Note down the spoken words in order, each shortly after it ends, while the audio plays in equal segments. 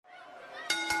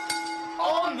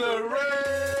On the Rave.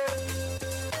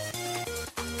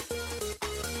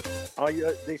 Hi,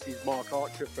 this is Mark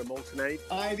Archer from Alternate.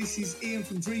 Hi, this is Ian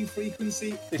from Dream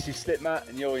Frequency. This is Slipmatt,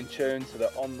 and you're in tune to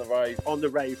the On the Rave. On the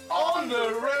Rave. On the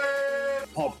Rave.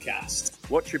 Podcast.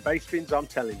 Watch your bass fins, I'm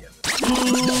telling you.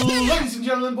 Ladies and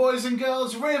gentlemen, boys and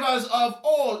girls, ravers of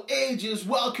all ages,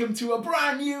 welcome to a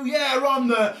brand new year on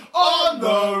the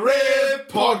Rave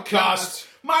podcast.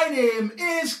 My name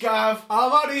is Gav.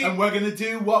 I'm Addy. And we're going to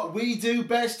do what we do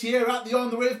best here at the On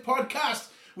the Rave podcast,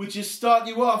 which is start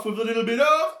you off with a little bit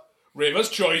of Raver's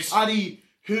Choice. Addy,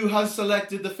 who has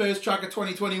selected the first track of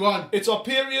 2021? It's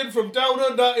Operion from Down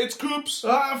Under, it's Coops.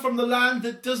 From the land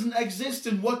that doesn't exist,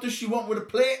 and what does she want with a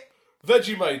plate?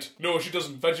 Vegemite. No, she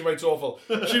doesn't. Vegemite's awful.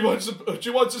 She wants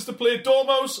us to play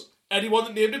Dormouse, anyone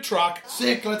that named a track.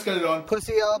 Sick, let's get it on.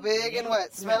 Pussy all big and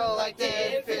wet, smell like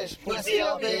dead fish. Pussy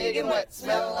all big and wet,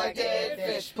 smell like dead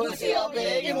fish. Pussy all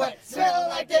big and wet, smell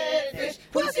like dead fish.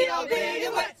 Pussy all big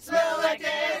and wet, smell like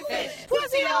dead fish.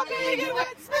 Pussy all big and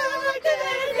wet, smell like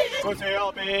dead fish. Pussy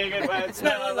all big and wet,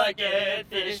 smell like dead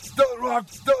fish. Don't rock,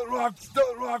 don't rock,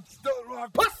 don't rock, don't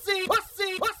rock. Pussy,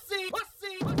 pussy, pussy,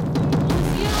 pussy.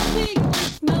 Pussy all big and wet,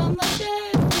 smell like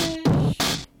dead fish.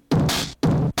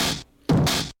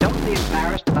 Don't be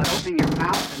embarrassed about opening your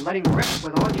mouth and letting rip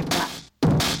with all you've got.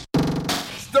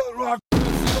 Don't rock,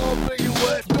 pussy all big and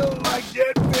wet, smell like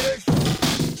dead fish.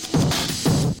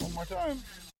 One more time.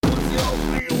 Pussy all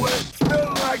big and wet,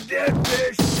 smell like dead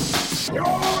fish. You're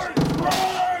wrong.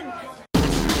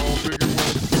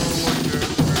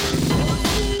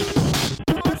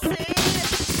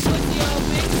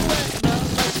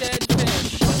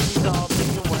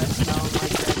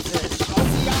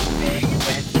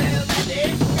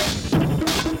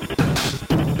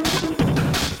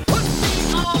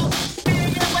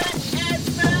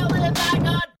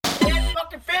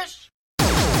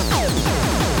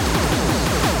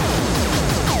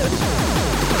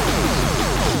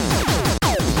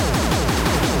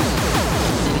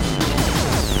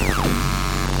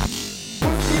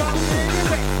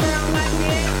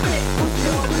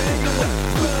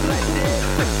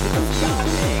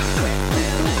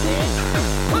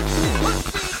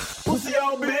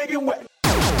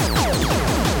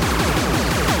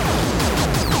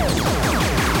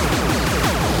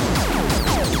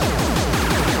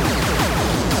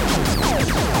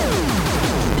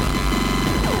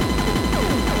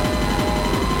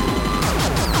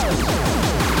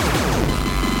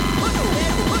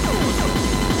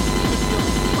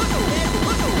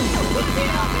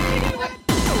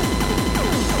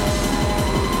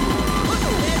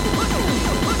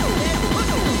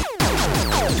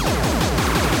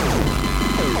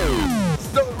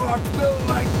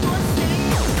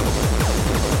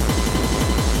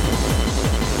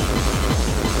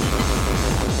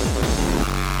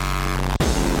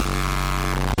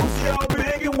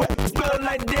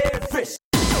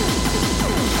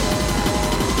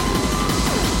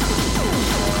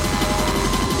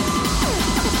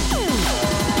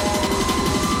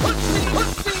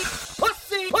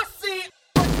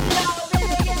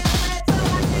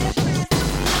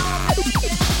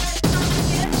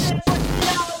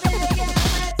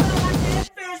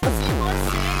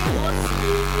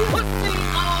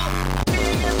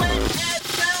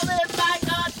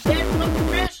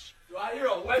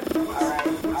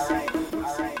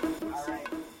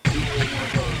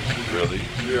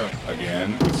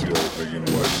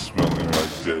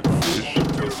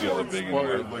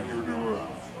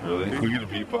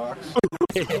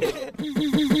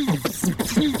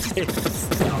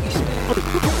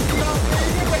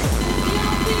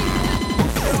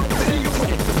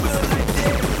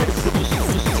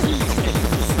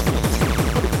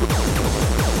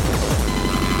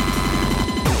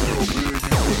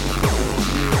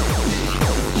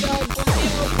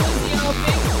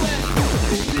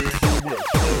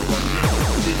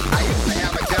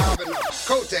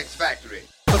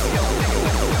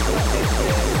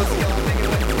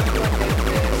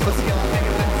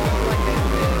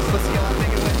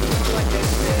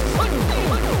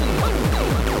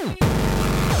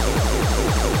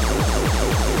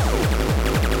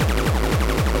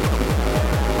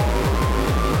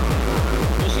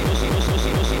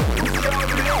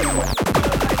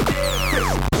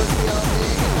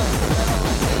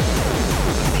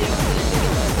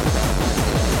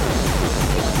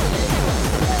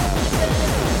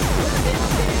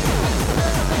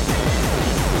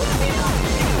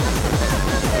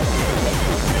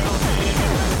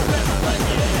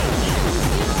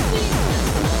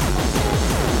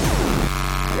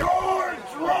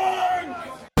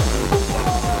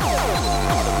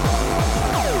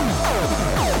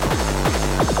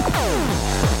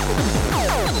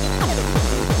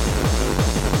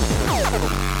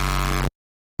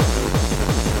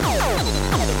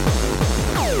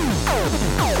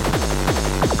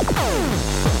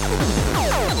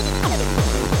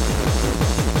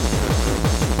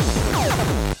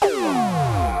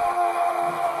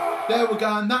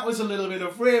 again, that was a little bit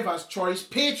of Raver's choice,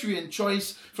 Patreon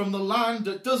choice from the land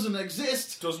that doesn't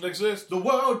exist. Doesn't exist. The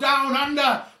world down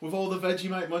under, with all the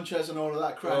Vegemite munchers and all of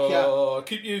that crap,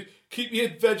 keep your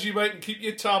Vegemite and keep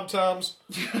your Tam-Tams.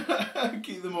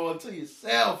 Keep them all to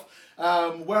yourself.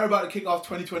 We're about to kick off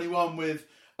 2021 with...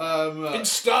 in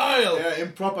style. Yeah,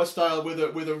 in proper style, with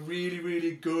a really,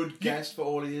 really good guest for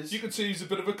all he is. You could say he's a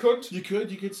bit of a cunt. You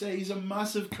could say he's a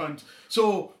massive cunt.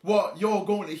 So what you're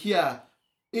going to hear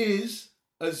is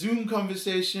a Zoom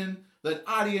conversation that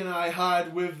Addy and I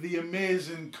had with the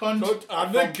amazing cunt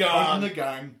and the gang. And the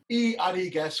gang. Addy,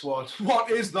 guess what?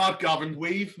 What is that, Gavin?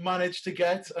 We've managed to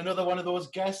get another one of those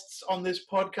guests on this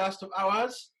podcast of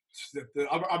ours.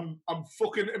 I'm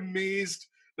fucking amazed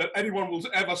that anyone will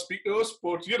ever speak to us,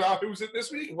 but you know, who's it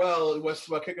this week? Well,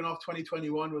 we're kicking off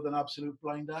 2021 with an absolute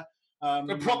blinder.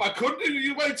 A proper cunt,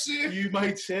 you might say. You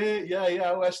might say,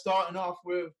 yeah. We're starting off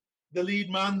with the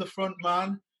lead man, the front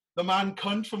man, the man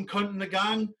cunt from Cunt and the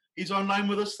Gang. He's online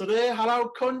with us today.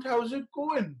 Hello, cunt. How's it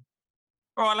going?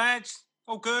 All right, lads.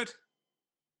 All good.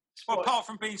 Well, apart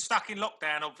from being stuck in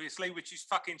lockdown, obviously, which is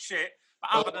fucking shit.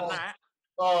 But other than that,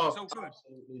 it's all good.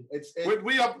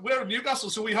 Absolutely. We're in Newcastle,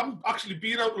 so we haven't actually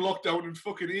been out of lockdown in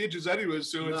fucking ages anyway,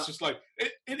 so it's just like,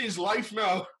 it is life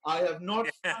now. I have not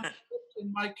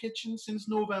in my kitchen since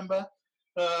November.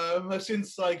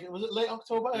 Since was it late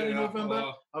October, early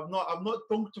November? I've not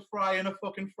dunked a fry in a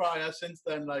fucking fryer since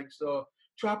then. So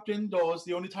trapped indoors.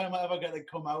 The only time I ever get to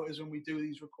come out is when we do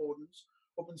these recordings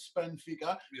up in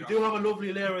Spenfica. We do have a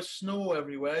lovely layer of snow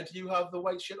everywhere. Do you have the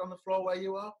white shit on the floor where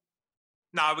you are?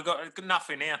 No, we've got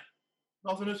nothing here.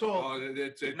 Nothing at all. Oh,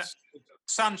 it's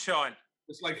sunshine.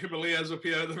 It's like Himalayas up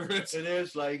here. It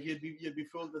is like you'd be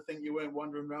fooled to think you weren't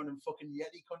wandering around in fucking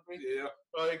Yeti country. Yeah.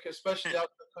 Like especially out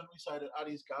the countryside at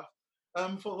Addy's gaff.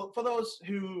 For those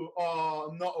who are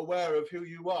not aware of who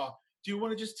you are, do you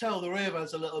want to just tell the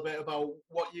ravers a little bit about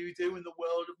what you do in the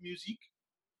world of music?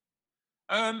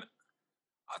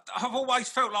 I've always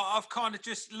felt like I've kind of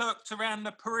just lurked around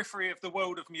the periphery of the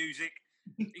world of music.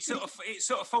 It sort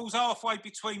of falls halfway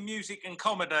between music and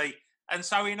comedy, and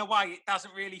so in a way it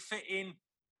doesn't really fit in.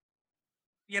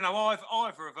 You know,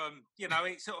 either of them. You know,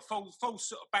 it sort of falls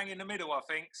sort of bang in the middle. I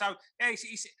think so. Yeah,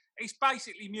 it's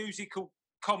basically musical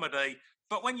comedy.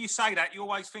 But when you say that, you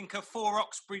always think of four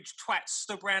Oxbridge twats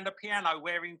stood round a piano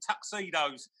wearing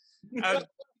tuxedos. But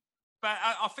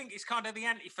I think it's kind of the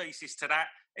antithesis to that.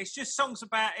 It's just songs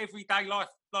about everyday life.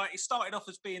 Like, it started off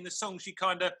as being the songs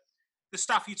the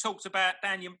stuff you talked about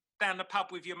down the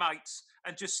pub with your mates,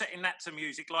 and just setting that to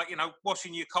music, like, you know,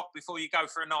 washing your cock before you go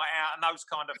for a night out and those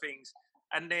kind of things.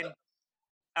 And then,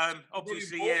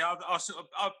 obviously,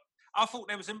 I thought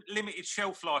there was a limited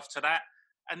shelf life to that.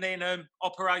 And then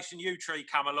Operation U-Tree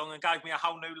come along and gave me a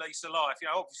whole new lease of life. You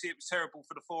know, obviously it was terrible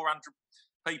for the 400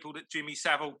 people that Jimmy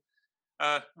Savile.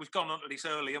 We've gone on to this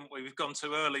early, haven't we? We've gone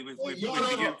too early with the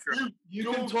U-Tree.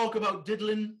 You can talk about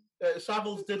diddling,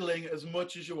 Savile's diddling as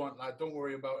much as you want, lad. Don't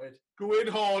worry about it. Go in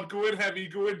hard, go in heavy,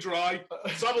 go in dry.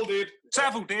 Savile did.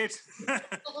 Savile did.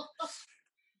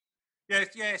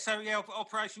 Yeah. So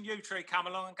Operation U-Tree come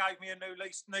along and gave me a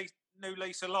new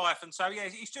lease of life, and so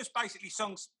it's just basically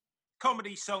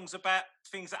comedy songs about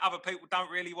things that other people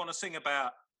don't really want to sing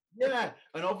about. Yeah,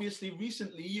 and obviously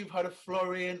recently you've had a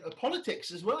flurry in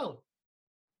politics as well.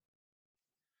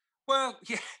 Well,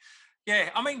 yeah.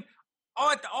 I mean,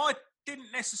 I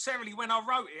didn't necessarily, when I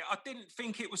wrote it, I didn't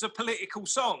think it was a political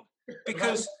song,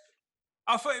 because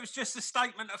I thought it was just a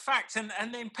statement of fact, and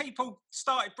then people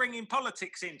started bringing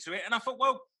politics into it, and I thought,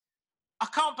 well, I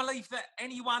can't believe that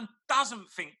anyone doesn't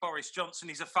think Boris Johnson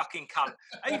is a fucking cunt.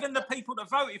 Even the people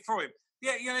that voted for him.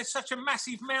 Yeah, you know, there's such a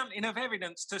massive mountain of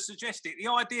evidence to suggest it.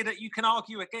 The idea that you can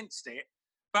argue against it,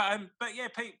 but yeah,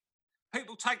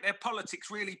 people take their politics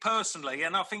really personally,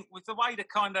 and I think with the way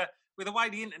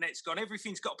the internet's gone,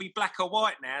 everything's got to be black or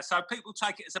white now. So people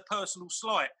take it as a personal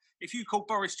slight. If you call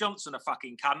Boris Johnson a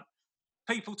fucking cunt,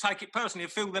 people take it personally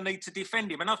and feel the need to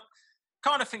defend him, and I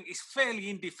kind of think it's fairly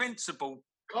indefensible.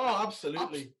 Oh,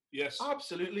 absolutely. Yes.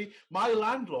 Absolutely. My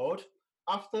landlord,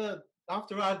 after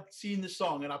I'd seen the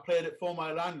song and I played it for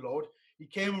my landlord, he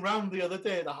came around the other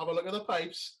day to have a look at the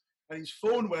pipes, and his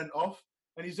phone went off,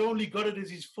 and he's only got it as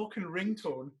his fucking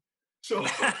ringtone. So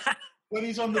when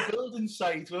he's on the building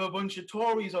site with a bunch of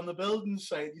Tories on the building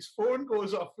site, his phone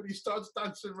goes off and he starts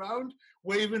dancing around,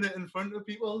 waving it in front of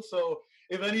people. So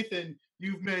if anything,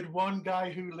 you've made one guy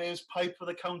who lays pipe for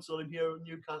the council in here in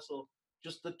Newcastle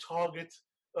just the target.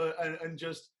 And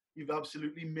just, you've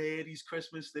absolutely made his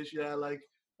Christmas this year, like,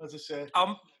 as I said.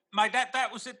 Mate, that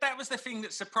was the thing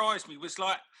that surprised me, was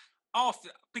like, after,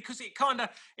 because it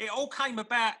all came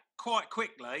about quite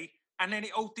quickly, and then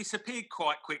it all disappeared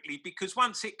quite quickly because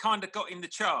once it kind of got in the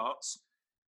charts,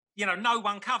 you know, no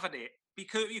one covered it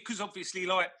because obviously,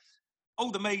 like,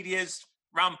 all the media's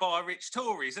run by rich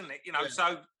Tories, isn't it? You know,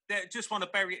 so they just want to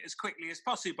bury it as quickly as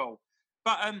possible.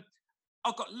 But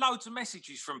I've got loads of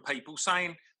messages from people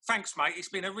saying, thanks, mate, it's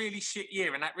been a really shit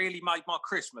year and that really made my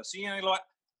Christmas. You know, like,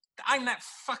 ain't that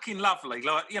fucking lovely?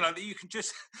 Like, you know, that you can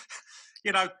just,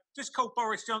 you know, just call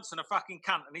Boris Johnson a fucking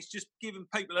cunt and he's just giving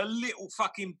people a little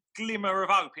fucking glimmer of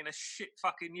hope in a shit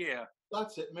fucking year.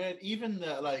 That's it, mate. Even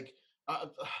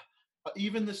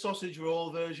even the sausage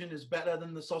roll version is better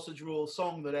than the sausage roll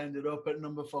song that ended up at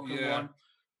number fucking 1.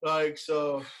 Like,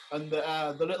 so, and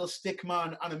the little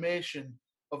stickman animation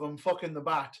of him fucking the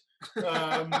bat.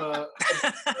 The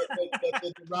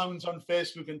rounds on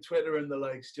Facebook and Twitter and the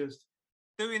likes, just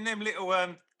doing them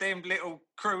little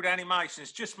crude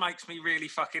animations just makes me really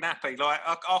fucking happy. Like,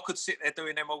 I could sit there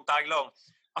doing them all day long.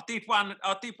 I did one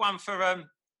for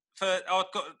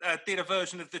did a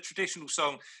version of the traditional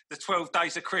song, the 12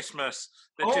 Days of Christmas,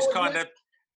 that just kind of.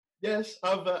 Yes,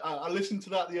 I listened to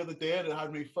that the other day and it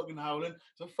had me fucking howling.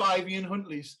 So 5 Ian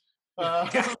Huntleys.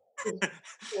 But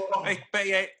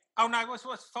yeah, oh no, what's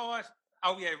 5?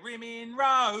 Oh yeah, Rimming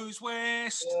Rose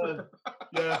West.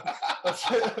 Yeah.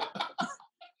 That's it.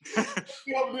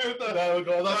 You haven't heard that? No,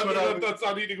 God,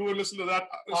 I need to go and listen to that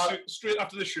straight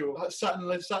after the show. I sat and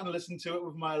listened to it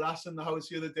with my lass in the house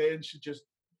the other day, and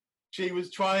she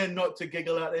was trying not to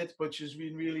giggle at it, but she's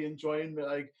been really enjoying it.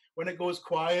 Like, when it goes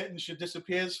quiet and she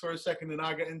disappears for a second and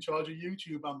I get in charge of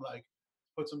YouTube, I'm like,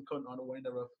 put some cunt on a wind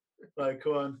her up. Like,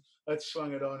 come on, let's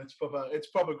swing it on. It's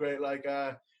proper great. Like,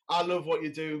 I love what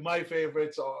you do. My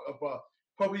favourites are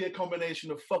probably a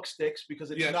combination of fuck sticks,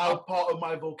 because it's now part of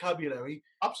my vocabulary.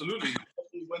 Absolutely.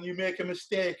 When you make a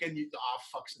mistake and you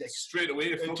fuck sticks straight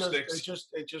away, fuck sticks.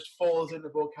 It just falls into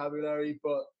vocabulary.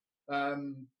 But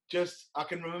I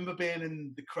can remember being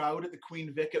in the crowd at the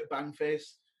Queen Vic at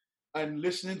Bangface and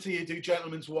listening to you do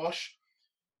Gentleman's Wash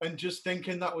and just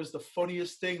thinking that was the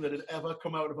funniest thing that had ever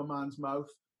come out of a man's mouth.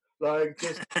 Like,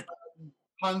 just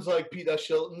hands like Peter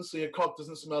Shilton, so your cock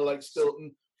doesn't smell like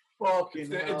Stilton.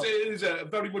 Fucking hell. It is a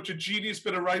very much a genius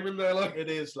bit of rhyming there. Like, it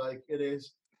is.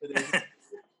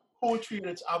 Poetry at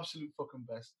its absolute fucking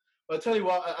best. But I tell you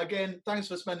what, again, thanks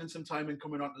for spending some time and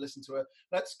coming on to listen to it.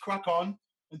 Let's crack on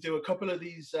and do a couple of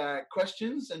these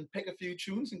questions and pick a few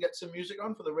tunes and get some music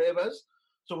on for the ravers.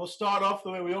 So we'll start off the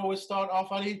way we always start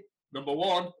off, Annie. Number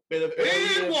 1. Bit of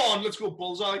A1. Let's go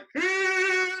bullseye.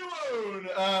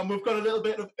 We've got a little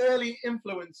bit of early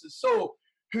influences. So,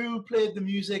 who played the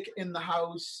music in the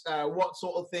house? What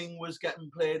sort of thing was getting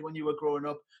played when you were growing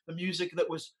up? The music that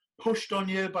was pushed on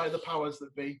you by the powers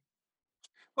that be?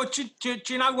 Well, do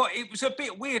you know what? It was a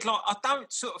bit weird. Like, I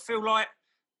don't sort of feel like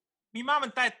my mum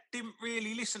and dad didn't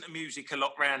really listen to music a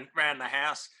lot round the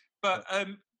house, but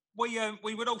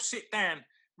we would all sit down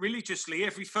religiously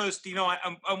every Thursday night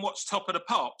and watch Top of the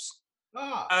Pops.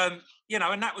 You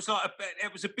know, and that was like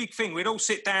it was a big thing. We'd all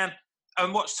sit down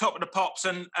and watch Top of the Pops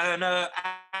and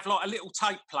have like a little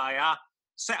tape player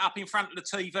set up in front of the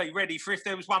TV, ready for if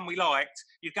there was one we liked,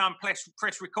 you'd go and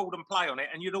press record and play on it,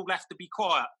 and you'd all have to be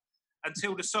quiet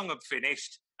until the song had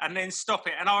finished and then stop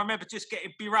it. And I remember just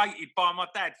getting berated by my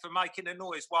dad for making a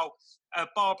noise while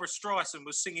Barbara Streisand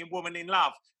was singing Woman in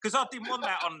Love, because I didn't want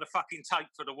that on the fucking tape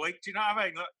for the week. Do you know what I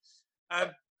mean?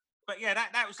 Like, but yeah,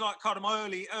 that was like kind of my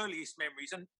earliest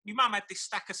memories. And my mum had this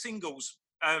stack of singles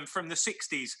from the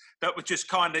 60s that were just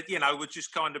kind of,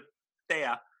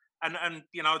 there. And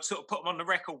you know, I'd sort of put them on the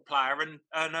record player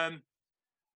and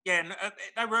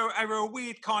they were a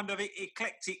weird kind of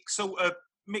eclectic sort of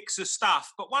mix of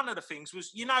stuff. But one of the things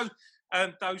was, you know,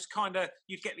 those kind of,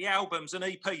 you'd get the albums and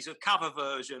EPs of cover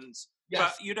versions,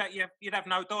 but you'd have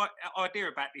no idea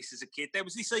about this as a kid. There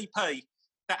was this EP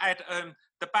that had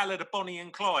the Ballad of Bonnie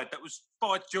and Clyde that was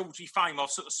by Georgie Fame. I've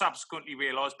sort of subsequently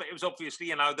realised, but it was obviously,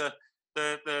 you know, the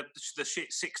shit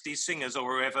 60s singers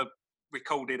or whoever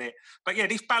recorded it. But yeah,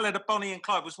 this Ballad of Bonnie and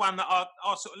Clyde was one that I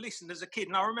sort of listened as a kid,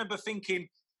 and I remember thinking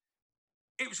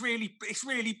it's really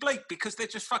bleak because they're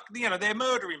just fucking, you know, they're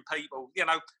murdering people, you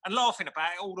know, and laughing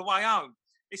about it all the way home.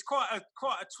 It's quite a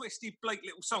twisted, bleak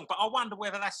little song, but I wonder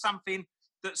whether that's something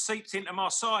that seeps into my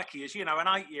psyche as, you know, an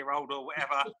 8-year-old or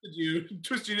whatever.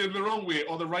 Twisted you in the wrong way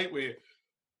or the right way?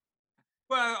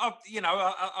 Well,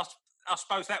 I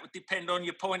suppose that would depend on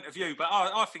your point of view, but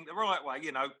I think the right way,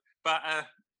 you know. But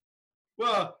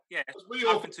well, yeah, we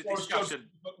all open to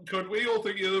discussion. Could we all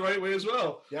think you're the right way as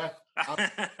well? Yeah.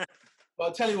 Well,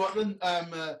 I'll tell you what then,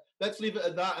 let's leave it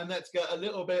at that and let's get a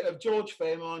little bit of George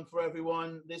Fame on for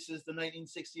everyone. This is the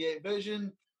 1968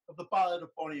 version of the Ballad of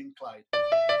Bonnie and Clyde.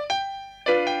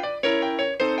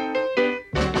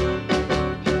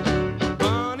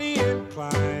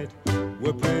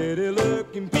 were pretty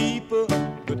looking people,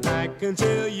 but I can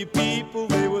tell you people,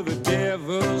 they were the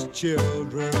devil's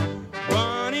children.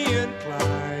 Bonnie and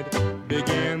Clyde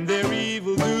began their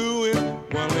evil doing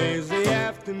one lazy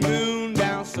afternoon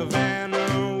down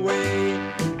Savannah Way.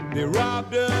 They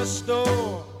robbed a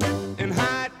store and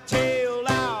hightailed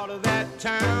out of that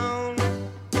town.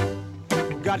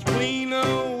 Got clean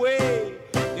away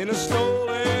in a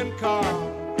stolen car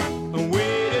and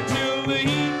waited till the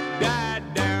heat died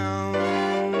down.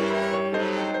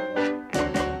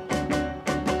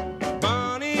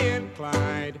 Bonnie and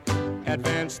Clyde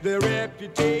advanced their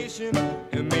reputation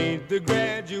and made the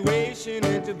graduation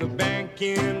into the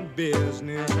banking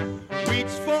business.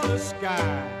 Reached for the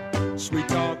sky, sweet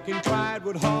talking Clyde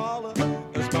would holler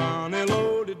as Bonnie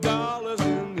loaded dollars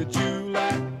in the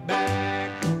Julep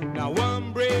bag. Now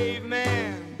one brave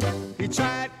man, he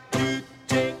tried to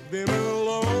take them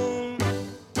alone.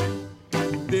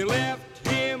 They left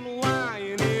him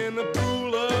lying in a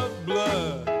pool of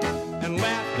blood and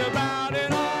laughed about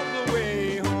it all the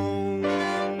way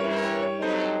home.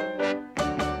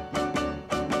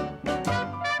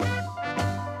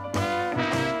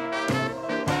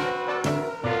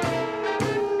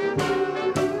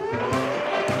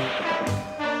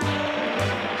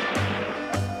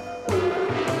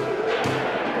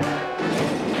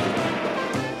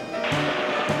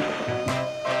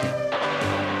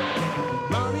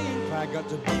 Got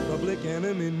to be public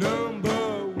enemy number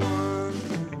one,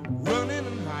 running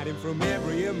and hiding from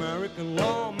every American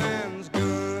lawman's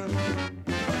gun.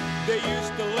 They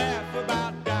used to laugh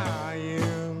about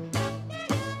dying,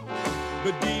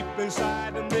 but deep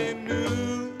inside them they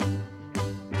knew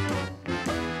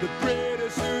that pretty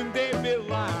soon they'd be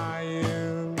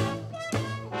lying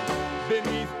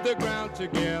beneath the ground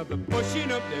together, pushing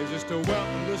up there just to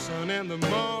welcome the sun and the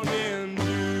morning dew.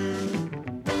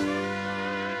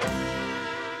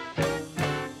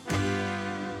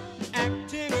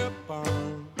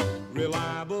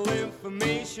 Reliable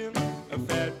information, a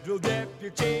federal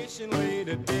deputation laid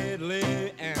a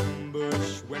deadly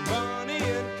ambush. When Bonnie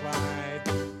and Clyde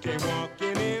came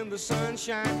walking in the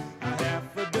sunshine, a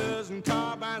half a dozen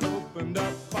carbines opened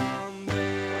up on them.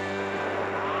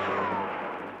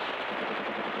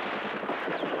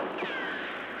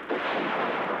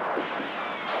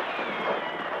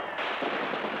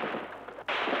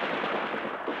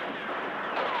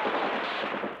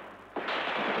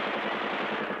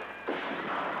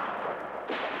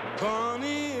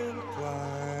 Bonnie and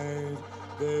Clyde,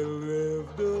 they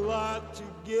lived a lot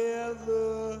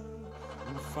together,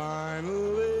 and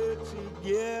finally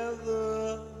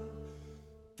together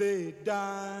they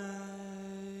died.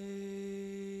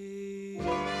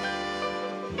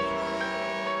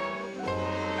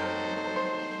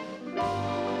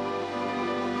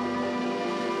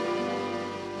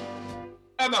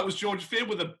 And that was George Fair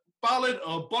with a ballad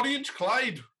of Bonnie and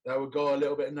Clyde. That would go a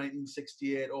little bit of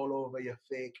 1968 all over your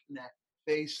fake neck,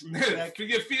 face, neck.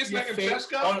 Your face, neck, and fake, chest,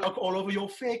 guy? all over your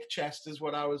fake chest is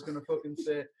what I was going to fucking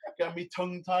say. Get me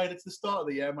tongue-tied. It's the start of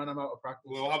the year, man. I'm out of practice.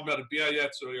 Well, I haven't had a beer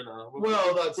yet, so, you know.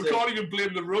 Well, that's we it. can't even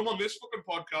blame the rum on this fucking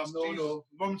podcast. No.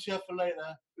 Rum cheer for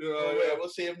later. Yeah. We'll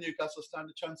see if Newcastle stand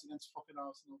a chance against fucking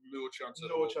Arsenal. No chance at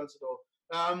all.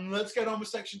 Let's get on with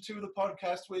section 2 of the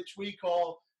podcast, which we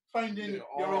call Finding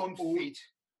Your Own Feet.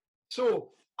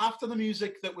 So, after the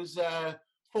music that was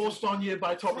forced on you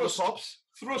by Top of the Pops.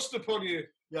 Thrust upon you.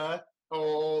 Yeah.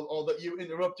 Or that you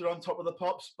interrupted on Top of the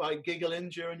Pops by giggling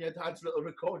during your dad's little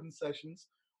recording sessions.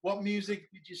 What music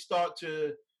did you start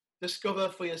to discover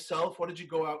for yourself? What did you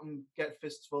go out and get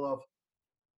fistful of?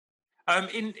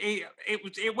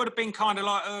 It would have been kind of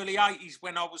like early 80s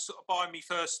when I was sort of buying me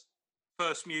first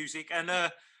music. And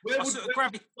where was it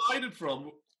decided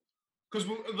from? Because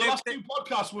the last few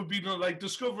podcasts we've been like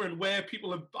discovering where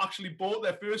people have actually bought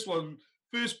their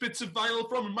first bits of vinyl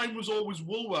from, and mine was always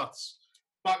Woolworths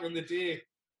back in the day.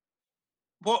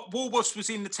 Woolworths was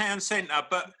in the town centre,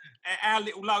 but our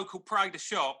little local Prader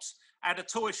shops had a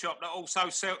toy shop that also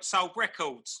sold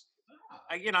records.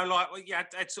 You know, like you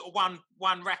had sort of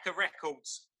one rack of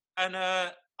records, and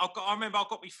I remember I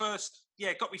got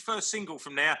my first single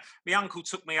from there. My uncle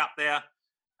took me up there,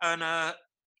 and I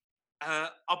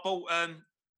bought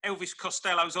Elvis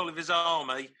Costello's Oliver's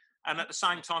Army, and at the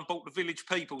same time bought the Village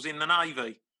Peoples in the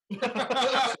Navy.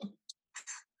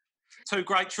 Two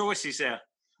great choices there.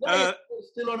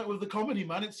 Still on it with the comedy,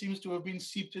 man. It seems to have been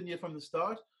seeped in you from the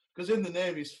start. Because in the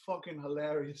Navy is fucking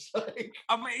hilarious. Like,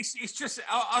 I mean, it's just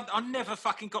I never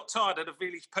fucking got tired of the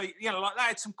Village People. You know, like they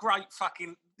had some great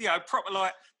fucking, you know, proper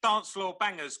like dance floor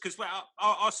bangers. Because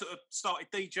I sort of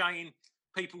started DJing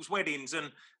people's weddings,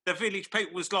 and the Village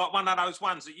People was like one of those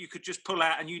ones that you could just pull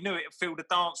out and you knew it'd fill the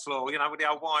dance floor, you know, with the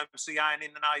old YMCA and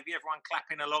In the Navy, everyone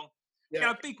clapping along. Yeah. You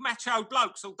know, big macho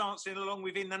blokes all dancing along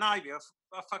with In the Navy.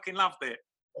 I fucking loved it.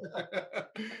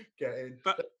 Get in.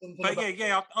 But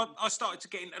I started to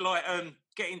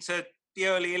get into the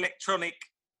early electronic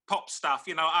pop stuff,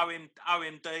 you know,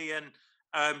 OMD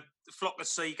and Flock of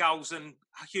Seagulls and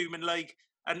Human League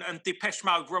and Depeche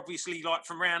Mode were obviously like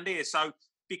from round here. So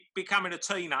becoming a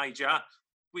teenager,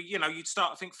 you'd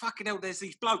start to think, fucking hell, there's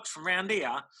these blokes from round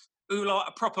here who like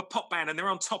a proper pop band and they're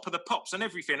on top of the pops and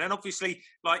everything. And obviously,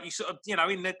 like you sort of, you know,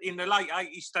 in the late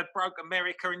 80s, they broke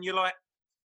America and you're like,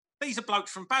 these are blokes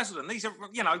from Basildon. These are,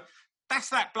 you know, that's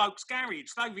that bloke's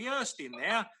garage. They rehearsed in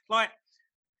there. Like,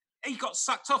 he got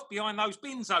sucked off behind those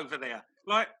bins over there.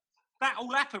 Like, that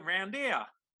all happened round here.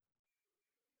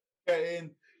 Get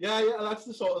in. Yeah, that's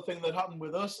the sort of thing that happened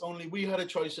with us, only we had a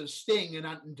choice of Sting and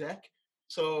Ant and Dec.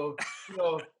 So, you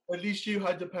know, at least you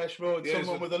had Depeche Mode,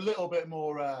 someone with a little bit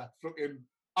more... fucking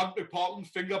Anthony Parton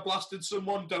finger blasted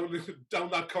someone down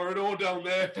that corridor down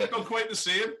there. Not quite the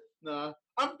same. No.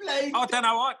 I'm playing... I don't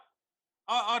know,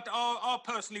 I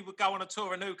personally would go on a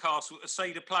tour of Newcastle to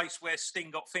see the place where Sting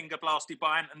got finger blasted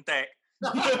by Ant and Dec.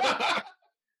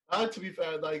 To be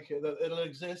fair, like, it'll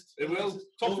exist. It will.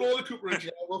 Top floor of the Cooperage.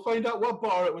 Yeah, we'll find out what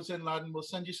bar it was in, lad, and we'll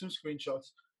send you some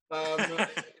screenshots. There's a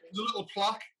little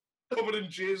plaque covered in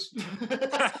jizz.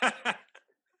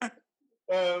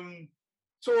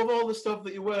 So of all the stuff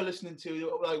that you were listening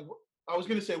to, like, I was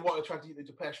going to say what attracted you to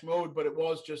Depeche Mode, but it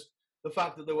was just the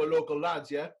fact that they were local lads,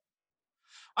 yeah?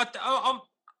 I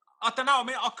don't know. I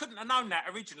mean, I couldn't have known that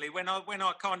originally when I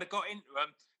kind of got into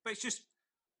them, but it's just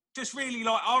really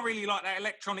like, I really like that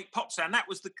electronic pop sound. That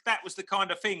was the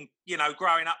kind of thing, you know,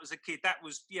 growing up as a kid. That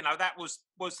was, you know, that was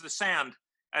the sound,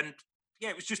 and yeah,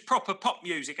 it was just proper pop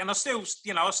music. And I still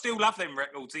love them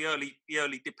records, the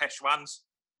early Depeche ones.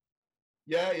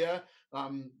 Yeah.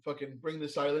 Fucking Bring the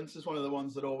Silence is one of the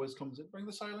ones that always comes in. Bring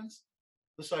the Silence.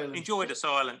 The silence. Enjoy the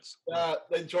silence.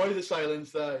 Enjoy the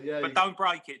silence there. Yeah, but don't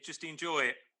break it. Just enjoy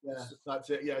it. Yeah, that's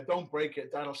it. Yeah, don't break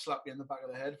it. Dad'll slap you in the back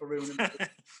of the head for ruining it.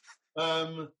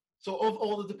 So of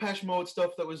all the Depeche Mode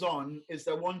stuff that was on, is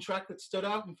there one track that stood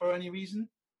out, and for any reason?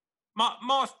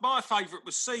 My favourite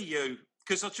was See You,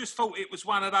 because I just thought it was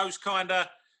one of those kind of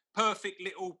perfect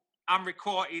little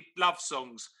unrequited love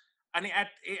songs, and it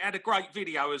had a great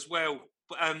video as well.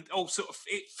 All sort of,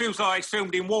 it feels like it's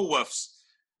filmed in Woolworths.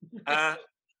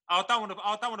 I don't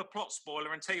want to plot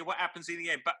spoiler and tell you what happens in the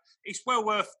end, but it's well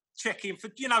worth checking for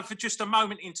just a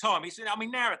moment in time.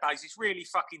 Nowadays it's really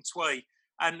fucking twee,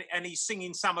 and he's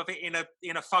singing some of it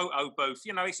in a photo booth.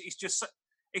 You know, it's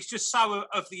just so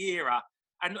of the era,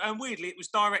 and weirdly it was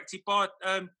directed by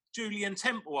Julian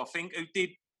Temple, I think, who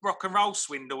did Rock and Roll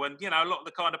Swindle and, you know, a lot of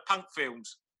the kind of punk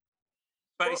films.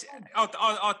 But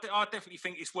I definitely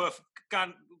think it's worth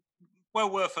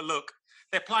a look.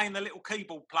 They're playing the little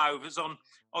keyboard players on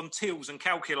tills and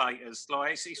calculators.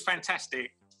 Like, it's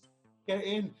fantastic. Get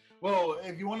in. Well,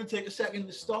 if you want to take a second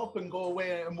to stop and go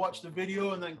away and watch the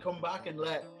video and then come back and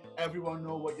let everyone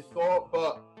know what you thought.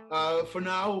 But for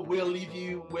now, we'll leave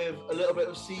you with a little bit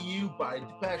of See You by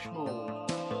Depeche Mode.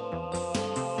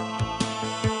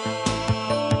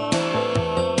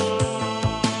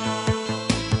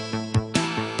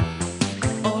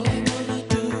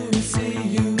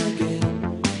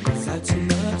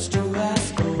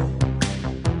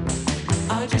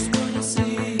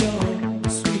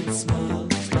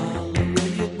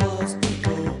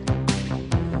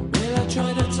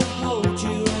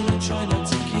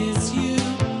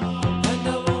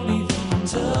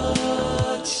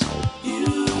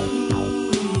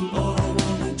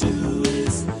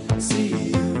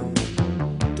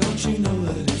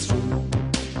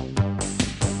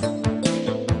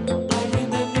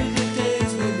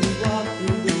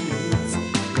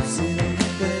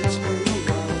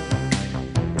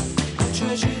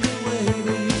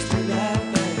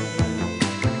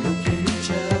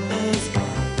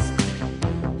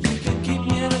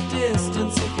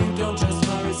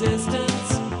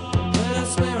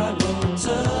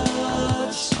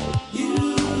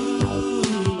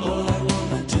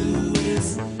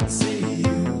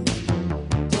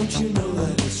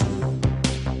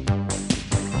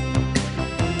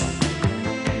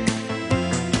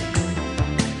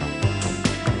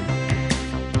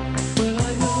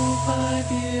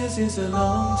 Is a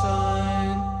long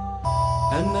time,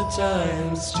 and the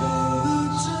times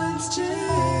change.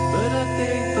 But I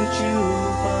think that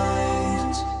you'll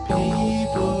find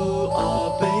people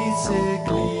are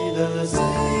basically the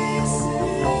same.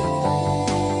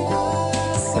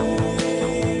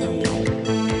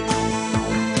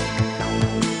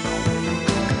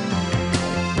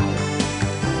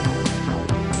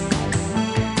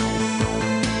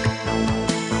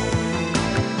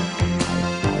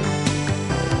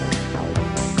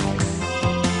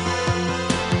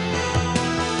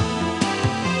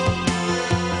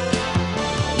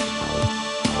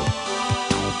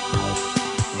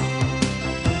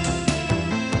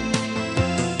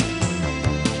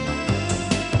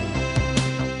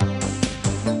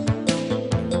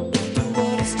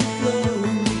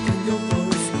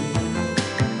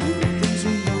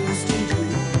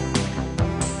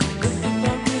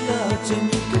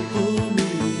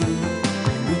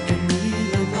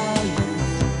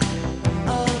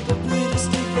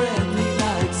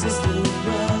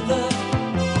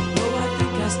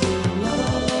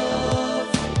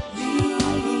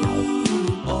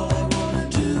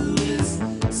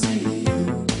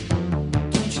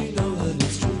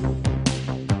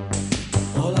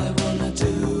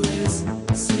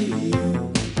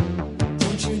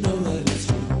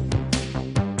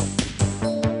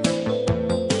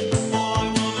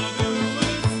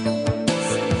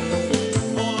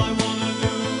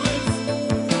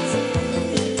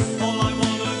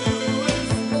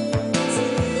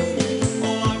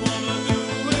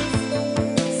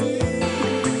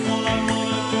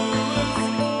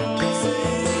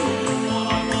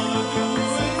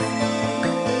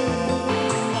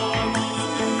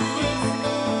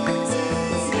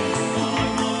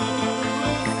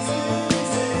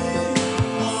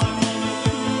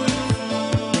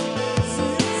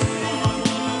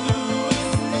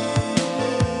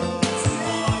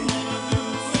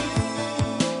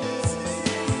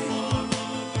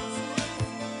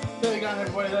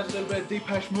 That's a little bit of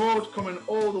Depeche Mode coming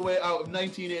all the way out of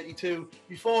 1982,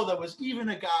 before there was even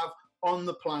a Gav on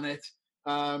the planet,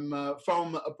 from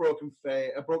a broken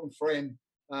frame.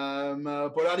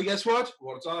 But Addy, guess what?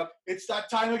 What's up? It's that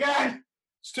time again.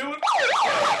 It's two.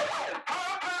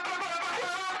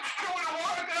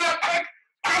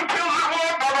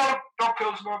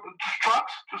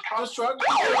 Just tracks.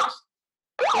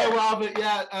 There we have it.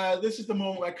 Yeah, this is the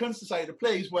moment where Cunts decided to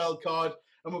play his wild card,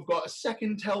 and we've got a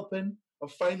second helping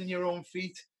of Finding Your Own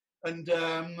Feet, and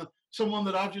someone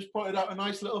that I've just pointed out a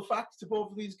nice little fact to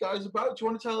both of these guys about. Do you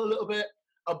want to tell a little bit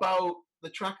about the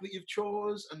track that you've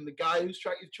chose and the guy whose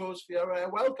track you've chose for your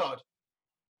wild card?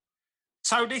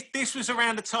 So this was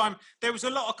around the time there was a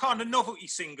lot of kind of novelty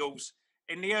singles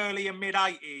in the early and mid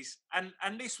 80s,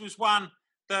 and this was one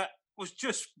that was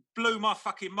just blew my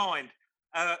fucking mind.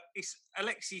 It's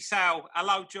Alexei Sayle,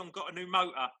 Hello John, Got a New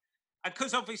Motor. And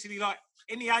because obviously, like,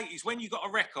 in the 80s, when you got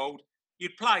a record,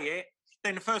 you'd play it,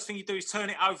 then the first thing you do is turn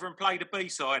it over and play the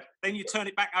B-side. Then you turn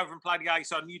it back over and play the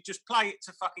A-side, and you just play it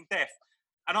to fucking death.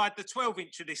 And I had the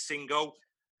 12-inch of this single,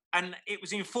 and it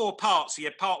was in 4 parts. So you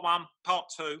had part 1, part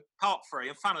 2, part 3,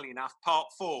 and funnily enough, part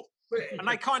 4. And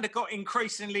they kind of got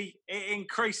increasingly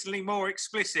more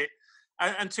explicit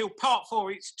until part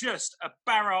 4, it's just a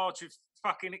barrage of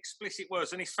fucking explicit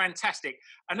words, and it's fantastic.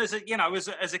 And as a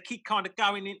kid kind of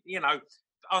going in, I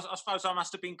suppose I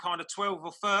must have been kind of 12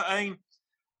 or 13.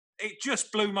 It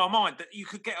just blew my mind that you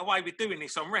could get away with doing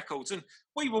this on records. And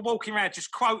we were walking around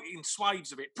just quoting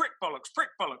swathes of it. Prick bollocks.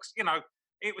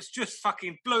 It was just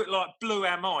fucking blew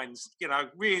our minds,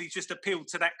 really just appealed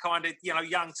to that kind of,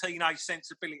 young teenage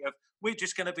sensibility of we're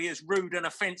just going to be as rude and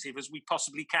offensive as we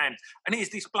possibly can. And here's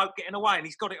this bloke getting away, and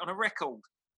he's got it on a record.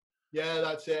 Yeah,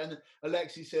 that's it. And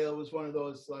Alexei Sayle was one of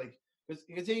those, like,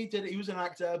 because he was an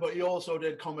actor, but he also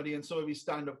did comedy and some of his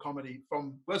stand-up comedy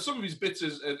from... Well, some of his bits,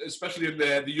 especially in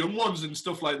the young ones and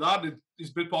stuff like that,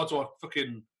 his bit parts are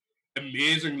fucking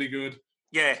amazingly good.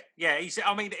 Yeah. He's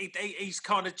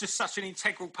kind of just such an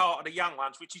integral part of the young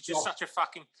ones, which is just such a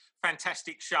fucking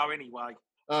fantastic show anyway.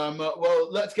 Well,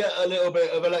 let's get a little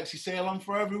bit of Alexei Sayle on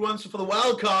for everyone. So for the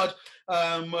wild card,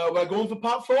 we're going for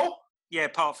part 4? Yeah,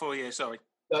 part 4, yeah, sorry.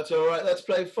 That's all right. Let's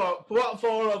play part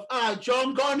 4 of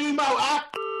John, Got a New Motor.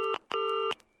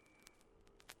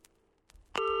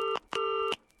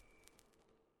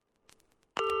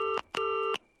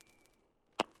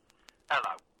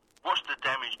 Hello. What's the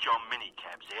damage, John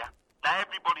Minicabs here? Now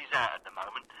everybody's out at the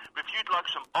moment, but if you'd like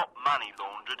some hot money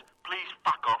laundered, please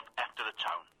fuck off after the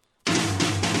tone.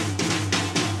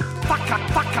 Fuck on,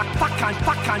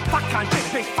 chip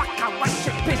piss, fuck on, white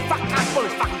chip piss, fuck on,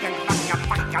 bullets, fuck on,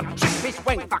 chip piss,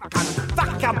 wing,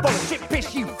 fuck on, bullets, chip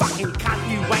piss, you fucking cunt,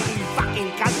 you wank, you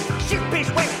fucking cunt, chip piss,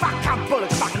 wing, fuck on,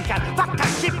 bullets, fucking cunt, fuck on,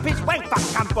 chip piss, wing,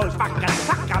 fuck on, bullets, fuck on,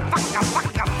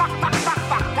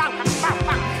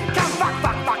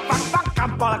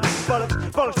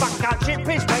 bullets, fuck on, chip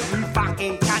piss, wing, you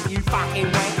fucking cunt, you fucking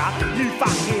wanker, you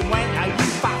fucking wanker, you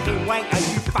fucking wanker,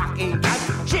 you fucking cunt,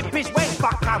 chip piss, wing,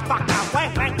 fuck on, wank,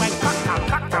 fuck on, wank, fucking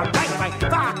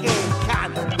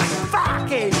cunt,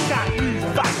 fucking cunt, you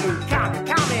fucking cunt,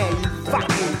 come here, you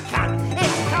fucking cunt,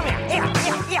 here, come here,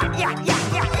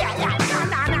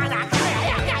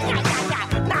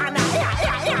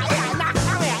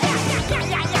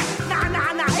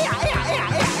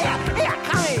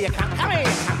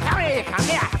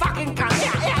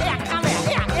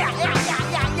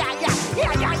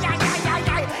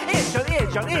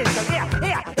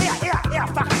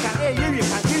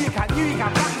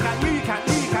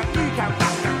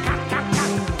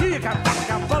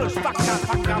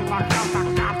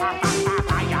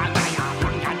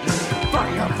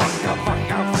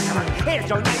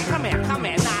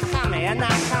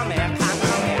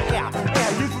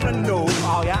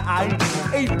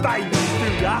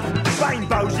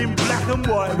 rainbows in black and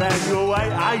white round your way,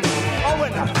 eh? I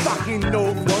went to fucking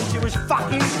North once, it was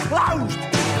fucking closed.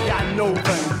 You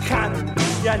northern cunt,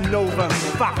 you northern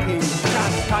fucking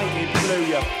cunt, painted blue,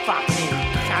 you fucking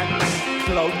cunt,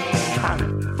 cloak cunt,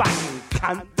 fucking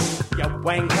cunt. You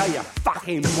wanker, you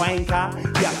fucking wanker,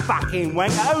 you fucking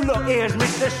wanker. Oh look, here's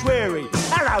Mr. Sweary.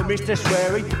 Hello, Mr.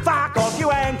 Sweary. Fuck off, you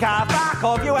anchor, fuck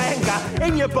off, you anchor.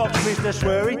 In your box, Mr.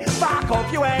 Sweary. Fuck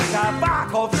off, you anchor,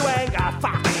 fuck off, you anchor.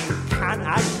 Fucking cunt,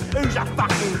 eh? Who's a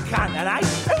fucking cunt, eh?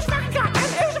 Who's a fucking cunt, eh?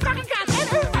 Who's a fucking cunt, eh?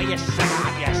 Who's... Oh, you shut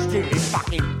up, you stupid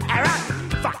fucking parrot.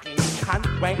 Fucking cunt,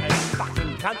 wanker, you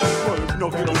fucking cunt. Well, it's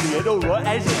knocking on the head, alright,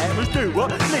 as it happens, do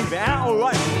what? Leave it out,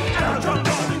 alright. Hello, John,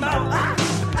 got him out,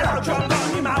 Hello, John,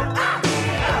 got him out,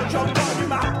 Hello, John, got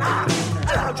him out,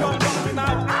 Hello, John, got him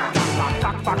out,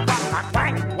 fuck, wank, wank,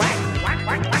 wank,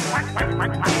 wank, wank, wank, wank, wank, wank, wank, wank, wank, wank,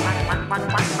 wank, wank, wank,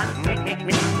 wank,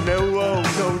 wank,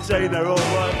 container, or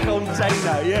what?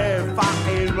 Container, yeah,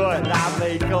 fucking right.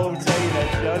 Lovely container,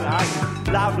 son,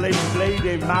 eh? Lovely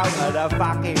bleeding mouth of the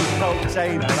fucking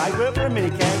container, eh? Work for a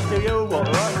minicamp, do you? What,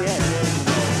 right? Yeah.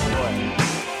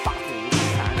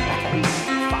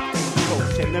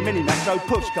 In the mini metro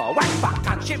push car, whack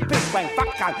fuck shit piss wang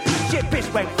fuck shit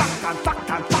piss wang fuck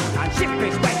shit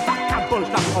piss wang fuck bull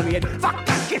stuff on the head fuck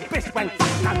shit piss wang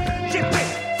fuck shit piss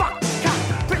fuck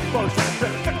brick ball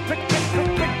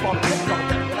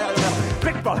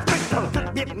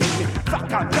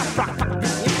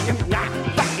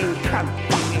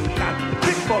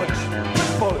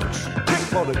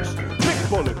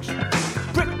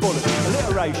brick bollocks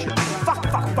alliteration fuck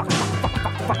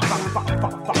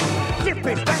shit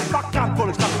piss wang fuck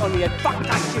bull stuff on the head fuck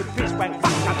shit piss wang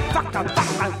fuck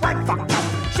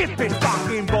shit piss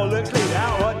fucking bollocks leave it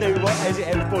out right do what as it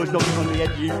ever boys knocking on the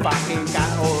head you fucking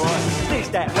cat alright stitch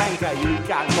that wanker you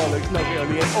cat bollocks knocking on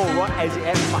the head alright as it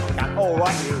ever fucking cat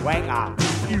alright you wanker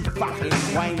you fucking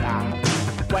wanker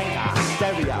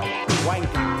stereo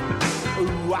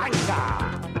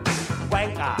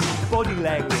wanker body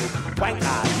language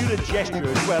wanker do the gesture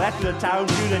as well after the tone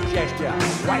do the gesture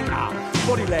wanker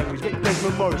body language get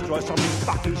Desmond Morris to write something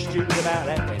fucking stupid about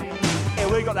that then yeah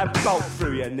we got that bolt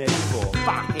through your neck for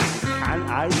fucking cunt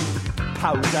eh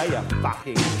poser you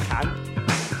fucking cunt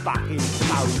fucking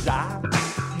poser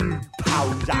you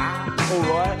poser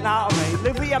alright know what I mean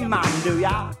live with your mum do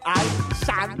ya eh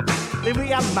son live with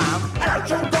your mum hello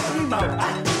John Gottlieb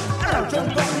hello John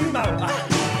Gottlieb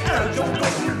hello John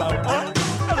Gottlieb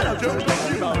hello John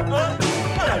Gottlieb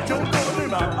hello John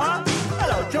Gottlieb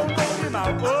hello John Gottlieb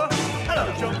hello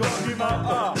John Gottlieb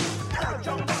hello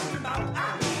John Gottlieb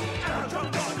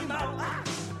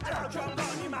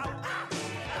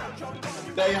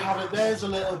There you have it. There's a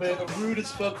little bit of rude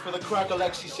as fuck for the crack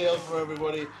Alexi sale for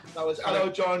everybody. That was Hello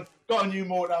John. Got a new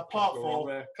motor. Part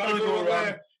 4. Can't go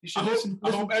around. You should I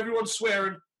hope everyone's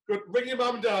swearing. Good. Ring your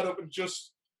mum and dad up and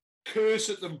just curse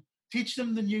at them. Teach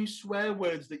them the new swear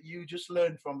words that you just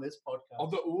learned from this podcast. Or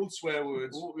the old swear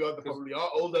words. Oh, yeah, they probably are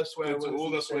older swear words.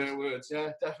 Older swear words.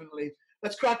 Yeah, definitely.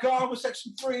 Let's crack on with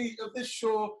section 3 of this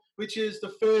show, which is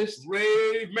the first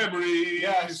rave memories.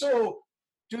 Yeah. So,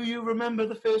 do you remember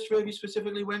the first rave you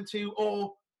specifically went to,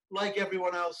 or like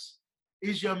everyone else,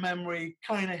 is your memory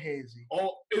kind of hazy?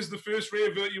 Or is the first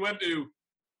rave that you went to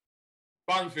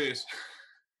Bangface?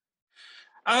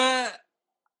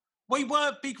 We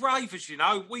weren't big ravers, you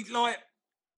know. We like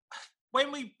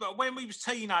when we was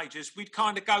teenagers, we'd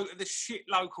kind of go to the shit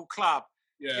local club.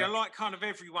 Yeah. You know, like kind of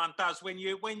everyone does when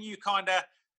you kind of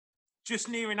just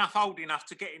near enough old enough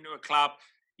to get into a club,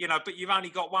 you know, but you've only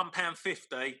got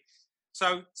 £1.50.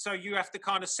 So you have to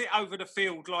kind of sit over the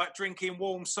field like drinking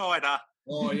warm cider,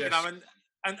 yes. You know,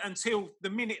 and until the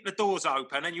minute the doors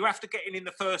open, and you have to get in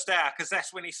the first hour because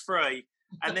that's when it's free,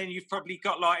 and then you've probably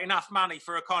got like enough money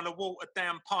for a kind of watered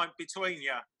down pint between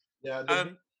you. Yeah,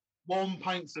 warm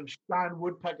pints of Stan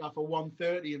Woodpecker for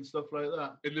 £1.30 and stuff like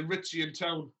that. In the Ritchie in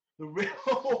town.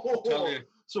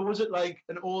 So was it like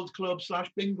an old club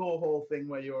 / bingo hall thing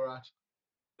where you were at?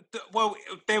 Well,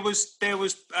 there was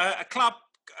a club.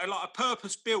 Like a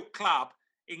purpose-built club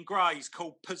in Grays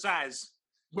called Pizzazz.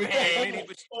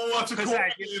 That's a cool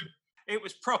name. It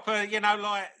was proper, you know,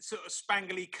 like sort of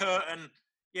spangly curtain,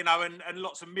 you know, and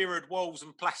lots of mirrored walls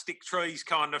and plastic trees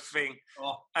kind of thing.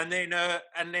 Oh. And then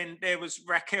there was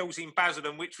Raquel's in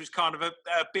Basildon, which was kind of a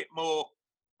bit more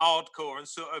hardcore and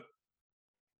sort of,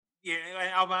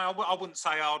 yeah, I wouldn't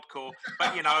say hardcore,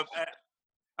 but, you know,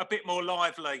 a bit more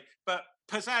lively. But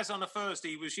Pizzazz on a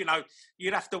Thursday was, you know,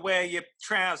 you'd have to wear your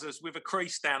trousers with a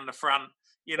crease down the front,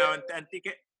 you know, and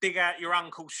dig out your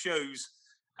uncle's shoes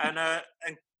and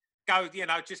go, you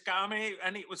know, just go. I mean,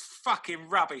 and it was fucking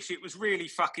rubbish. It was really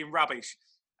fucking rubbish.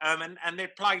 And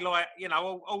they'd play like, you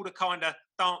know, all the kind of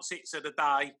dance hits of the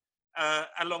day,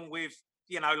 along with,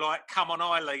 you know, like Come On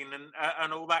Eileen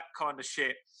and all that kind of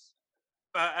shit.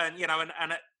 And you know,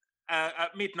 and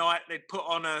at midnight they'd put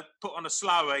on a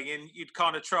slowie, and you'd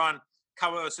kind of try and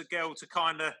coerce a girl to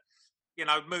kind of, you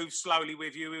know, move slowly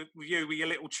with you with your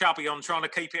little chubby on, trying to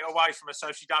keep it away from her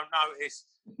so she don't notice.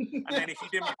 And then if you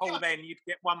didn't pull, then you'd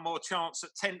get one more chance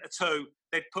at 10 to 2.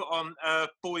 They'd put on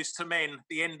Boys to Men,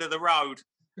 The End of the Road,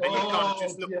 and you kind of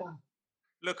just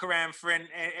look around for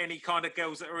any kind of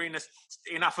girls that are in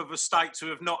enough of a state to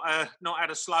have not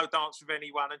had a slow dance with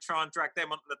anyone, and try and drag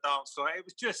them onto the dance floor. It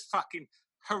was just fucking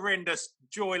horrendous,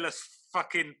 joyless,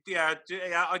 fucking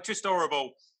just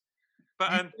horrible.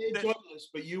 But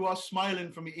but you are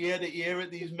smiling from ear to ear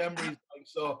at these memories. Like,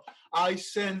 so I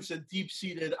sense a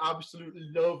deep-seated absolute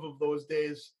love of those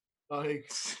days.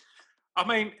 Like, I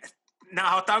mean, No,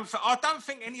 I don't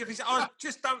think any of us. I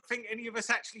just don't think any of us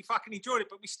actually fucking enjoyed it.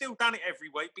 But we still done it every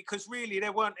week because really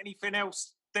there weren't anything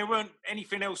else. There weren't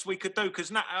anything else we could do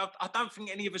because I don't think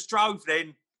any of us drove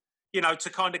then, to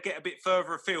kind of get a bit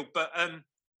further afield. But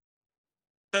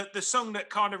the song that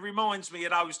kind of reminds me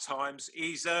of those times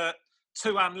is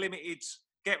 2 Unlimited's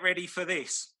 "Get Ready for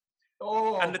This."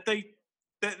 Oh, and the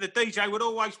DJ would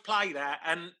always play that,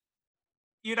 and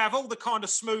you'd have all the kind of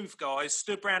smooth guys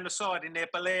stood round the side in their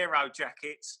bolero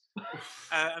jackets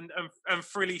and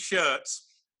frilly shirts.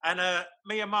 And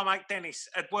me and my mate Dennis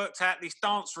had worked out this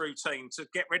dance routine to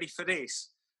get ready for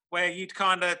this, where you'd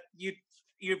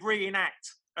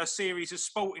reenact a series of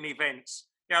sporting events.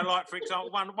 Like, for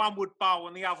example, one would bowl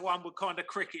and the other one would kind of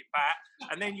cricket bat,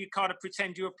 and then you'd kind of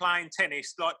pretend you were playing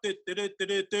tennis, like bat,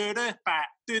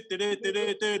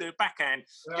 backhand.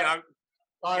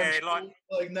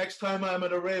 Like next time I'm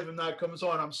at a rave and that comes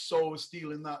on, I'm so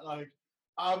stealing that, like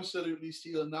absolutely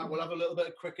stealing that. We'll have a little bit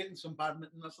of cricket and some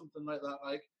badminton or something like that,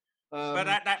 like. But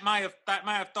that may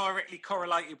have directly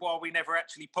correlated why we never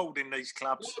actually pulled in these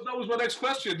clubs. Well, that was my next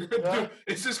question. Yeah.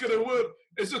 Is this going to work?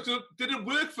 Did it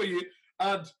work for you?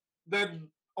 And then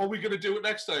are we going to do it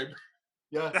next time?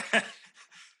 Yeah.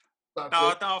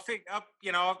 I think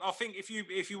I think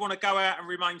if you want to go out and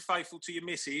remain faithful to your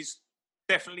missus,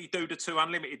 definitely do the 2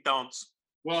 Unlimited dance.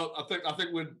 Well, I think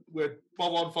we're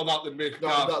bob on for that then, mate.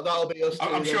 That'll be us.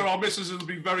 I'm sure our missus will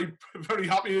be very, very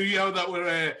happy to hear that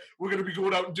we're going to be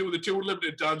going out and doing the 2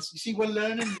 Unlimited dance. You see, we're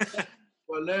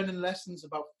learning lessons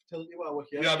about fertility while we're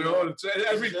here. Yeah, no,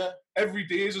 every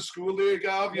day is a school day,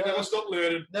 Gav. You never stop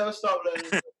learning. Never stop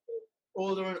learning.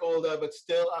 Older and older, but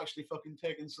still actually fucking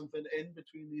taking something in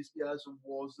between these years of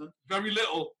wars. Then very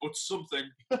little, but something.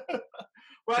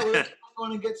 Well, let's go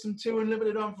on and get some 2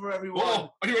 Unlimited on for everyone.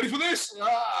 Oh, are you ready for this?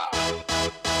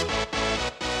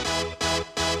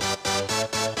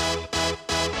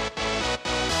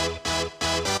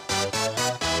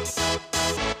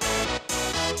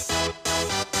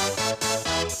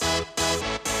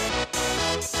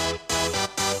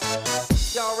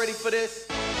 Y'all ready for this?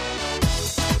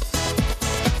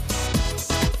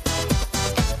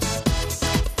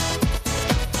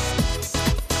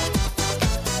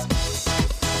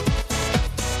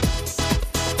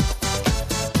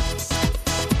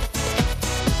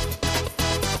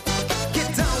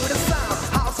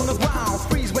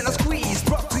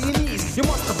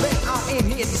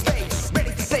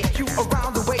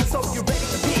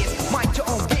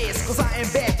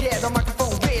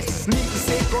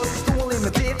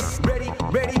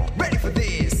 Ready for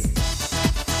this.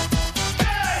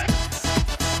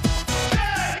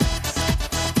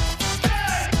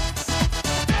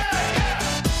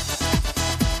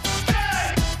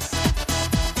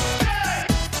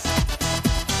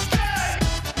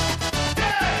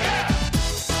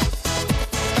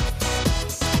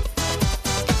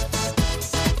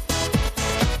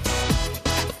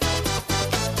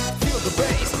 Feel the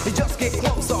bass, they just get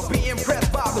closer. Be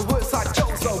impressed by the words I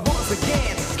chose. So once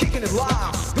again, kicking it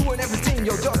live, doing everything,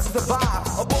 yo, just to survive.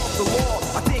 Above the law,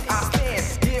 I think I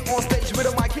stand here on stage with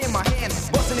a mic in my hand,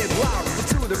 busting it loud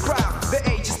into the crowd. The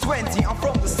age is 20, I'm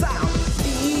from the south.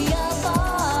 Be a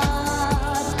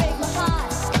boss, break my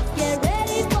heart. Get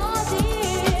ready for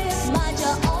this. Mind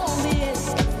your own biz.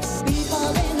 People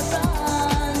in the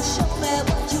front, show me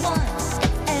what you want,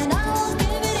 and I'll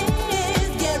give it is.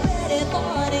 Get ready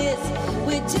for this.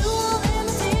 We're 2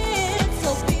 Unlimited, so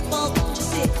people don't you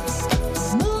sit.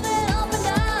 Moving up and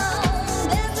down,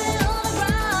 dancing on the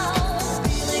ground,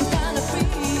 feeling kind of free.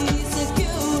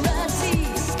 Security.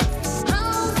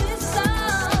 How's this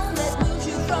sound that moves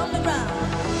you from the ground?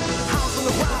 House on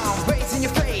the ground, bass in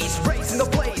your face, raising the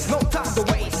place, no time to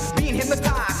waste. Being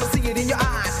hypnotized, I see it in your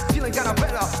eyes. Feeling kinda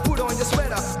better, put on your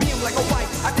sweater. Being like a white,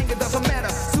 I think it doesn't matter.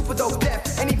 Super dope,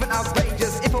 deaf, and even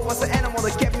outrageous. If I was an animal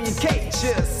that kept me in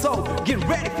cages. So, get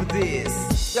ready for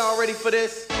this. Y'all ready for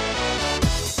this?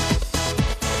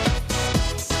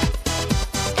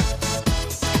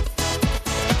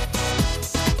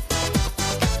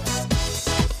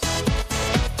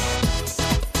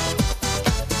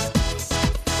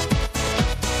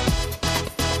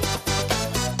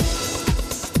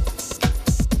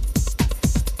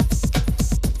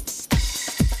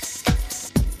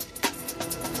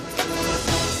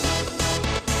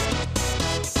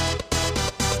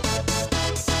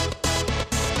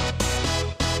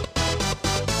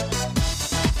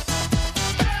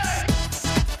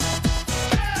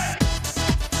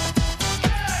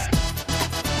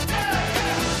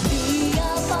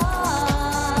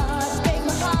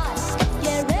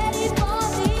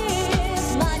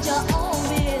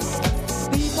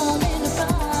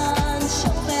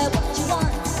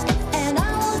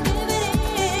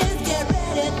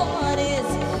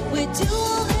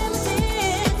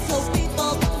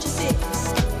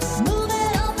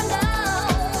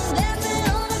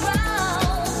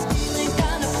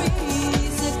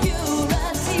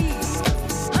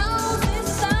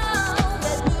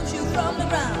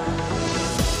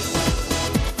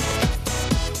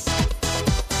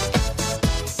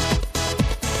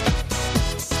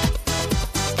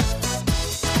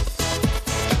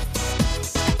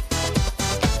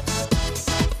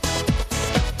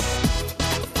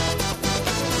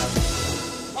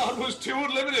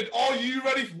 Are you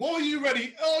ready? Were you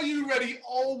ready? Are you ready?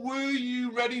 Or were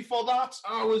you ready for that?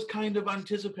 I was kind of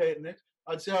anticipating it.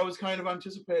 I'd say I was kind of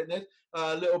anticipating it.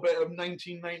 A little bit of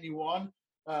 1991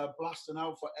 blasting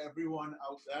out for everyone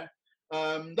out there.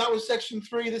 That was section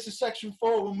 3. This is section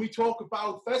 4 when we talk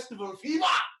about festival fever.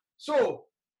 So,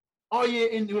 are you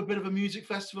into a bit of a music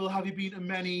festival? Have you been to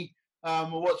many?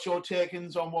 What's your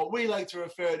takings on what we like to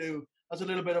refer to as a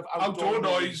little bit of outdoor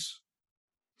noise?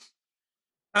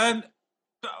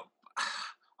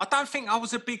 I don't think I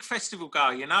was a big festival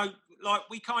guy, you know. Like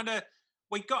we got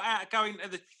out of going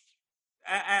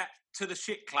to the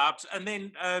shit clubs, and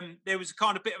then there was a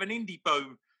kind of bit of an indie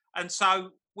boom, and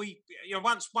so we, you know,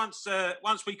 once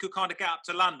we could kind of get up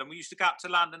to London, we used to go up to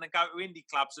London and go to indie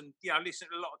clubs and, you know, listen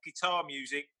to a lot of guitar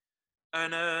music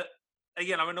and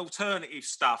you know, and alternative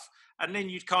stuff, and then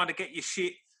you'd kind of get your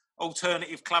shit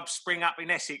alternative clubs spring up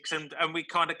in Essex, and we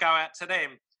kind of go out to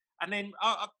them. And then,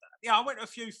 I went to a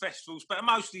few festivals, but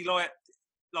mostly like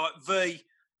V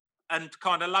and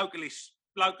kind of localist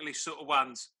sort of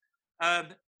ones.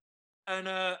 I've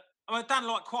done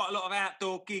like quite a lot of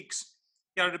outdoor gigs.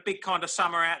 You know, the big kind of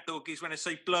summer outdoor gigs when I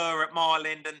see Blur at Mile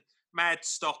End and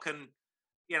Madstock, and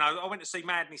you know, I went to see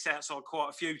Madness outside quite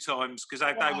a few times because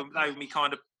they were me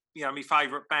kind of, you know, my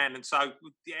favourite band, and so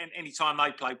any time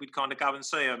they played, we'd kind of go and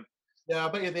see them. Yeah, I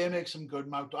bet you they make some good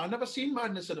mouth. I've never seen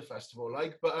Madness at a festival,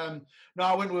 but no,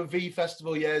 I went to a V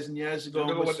festival years and years ago. I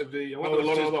never went to V. I went to a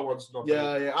lot of other ones.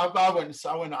 Yeah. I went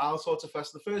to all sorts of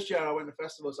festivals. The first year I went to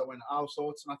festivals, I went to all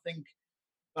sorts, and I think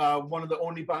one of the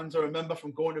only bands I remember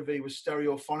from going to V was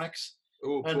Stereophonics.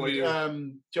 Oh, and,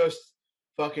 boy, just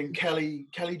fucking Kelly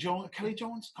Jones. Can't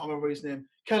remember his name.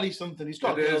 Kelly something. He's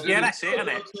got that's it, isn't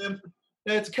it?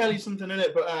 Yeah, it's Kelly something in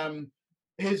it, but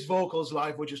his vocals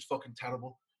live were just fucking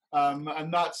terrible.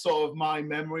 And that's sort of my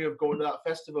memory of going to that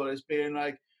festival, is being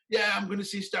like, yeah, I'm going to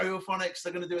see Stereophonics.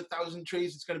 They're going to do 1,000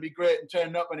 Trees. It's going to be great. And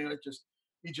turning up, and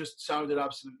he just sounded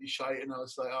absolutely shite. And I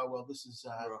was like, oh well, this is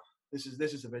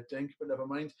a bit dink, but never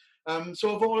mind.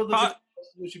 So of all of the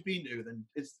festivals you've been to, then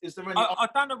is there any? I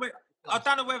don't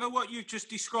know whether what you've just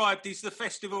described is the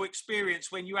festival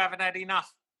experience when you haven't had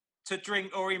enough to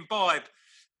drink or imbibe,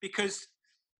 because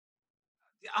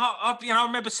I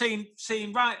remember seeing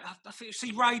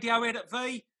Radiohead at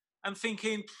V and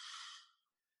thinking,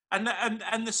 and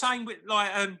the same with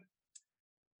like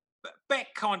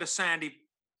Beck kind of sounded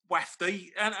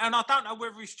wafty, and I don't know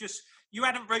whether it's just you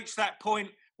hadn't reached that point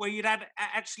where you'd had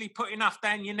actually put enough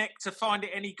down your neck to find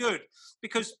it any good.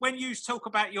 Because when you talk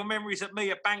about your memories at me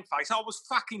at Bangface, I was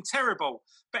fucking terrible,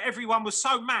 but everyone was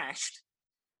so mashed.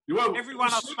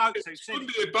 Everyone I spoke to said,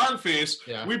 Sunday at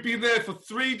Bangface, we'd been there for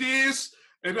 3 days.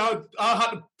 And I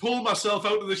had to pull myself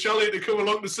out of the chalet to come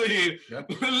along to see you. Yeah.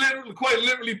 Quite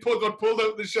literally got pulled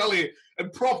out of the chalet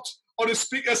and propped on a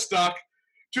speaker stack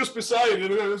just beside it.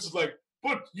 And it was like,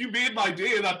 but you made my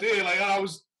day that day. Like, I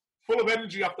was full of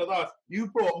energy after that. You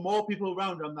brought more people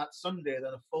around on that Sunday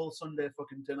than a full Sunday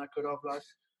fucking dinner could have, like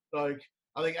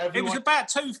I think everyone... It was about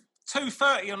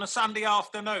 2:30 on a Sunday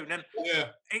afternoon, and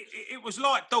it was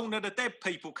like Dawn of the Dead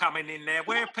people coming in there,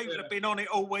 where people have been on it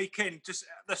all weekend. Just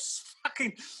the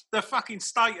fucking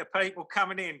state of people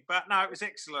coming in. But no, it was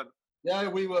excellent. Yeah,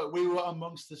 we were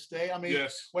amongst the state. I mean,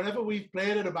 whenever we've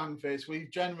played at a Bangface,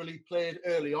 we've generally played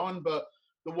early on, but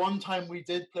the one time we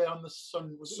did play on the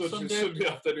Sunday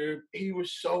afternoon, he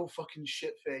was so fucking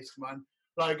shit-faced, man.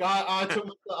 Like I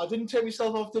didn't take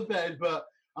myself off the bed, but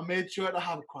I made sure to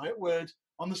have a quiet word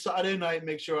on the Saturday night,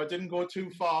 make sure I didn't go too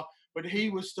far, but he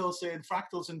was still saying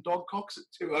fractals and dog cocks at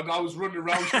 2. And I was running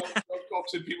around dog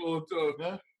cocks and people.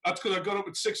 That's because I got up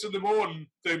at 6 in the morning.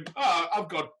 Then I've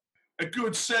got a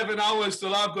good 7 hours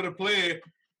till I've got to play.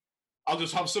 I'll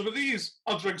just have some of these.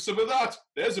 I'll drink some of that.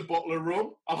 There's a bottle of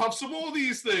rum. I'll have some more of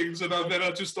these things. And then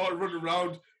I just started running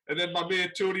around. And then my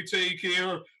mate Tony T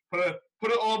here put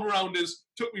an arm around us,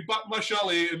 took me back to my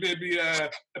chalet and made me a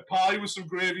pie with some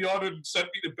gravy on and sent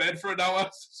me to bed for an hour.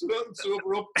 So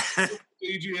sober up.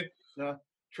 DJ. Yeah,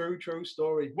 true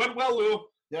story. Went well though.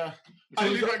 Yeah.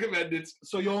 Highly recommend it.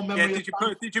 So your memory...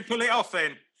 Yeah, did you pull it off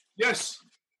then? Yes.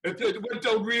 It went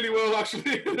down really well,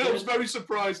 actually. I was very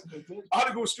surprised. I had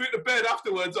to go straight to bed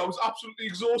afterwards. I was absolutely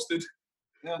exhausted.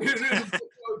 Yeah.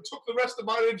 It took the rest of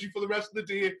my energy for the rest of the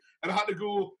day, and I had to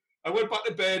go. I went back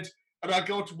to bed, and I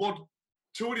got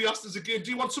Tony asked us again,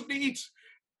 do you want something to eat?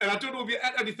 And I don't know if you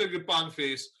ate anything at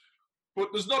Bangface, but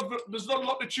there's not a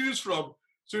lot to choose from.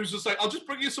 So he was just like, I'll just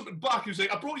bring you something back. He was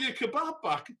like, I brought you a kebab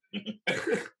back.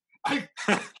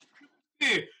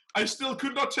 I still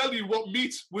could not tell you what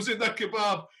meat was in that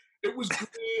kebab. It was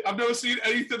grey. I've never seen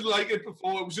anything like it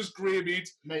before. It was just grey meat,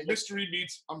 mystery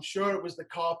meat. I'm sure it was the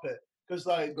carpet. Because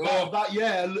a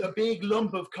big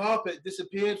lump of carpet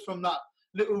disappeared from that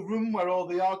little room where all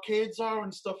the arcades are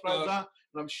and stuff like that.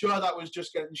 And I'm sure that was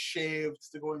just getting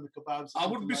shaved to go in the kebabs. I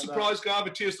wouldn't be surprised, Gav,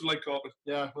 it tasted like carpet.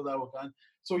 Yeah, well, that would done.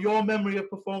 So your memory of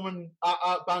performing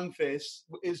at Bangface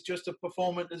is just a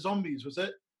performance to zombies, was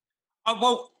it? I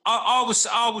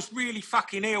was really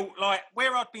fucking ill. Like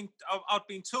where I'd been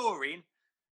touring,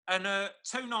 and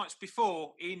 2 nights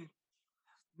before in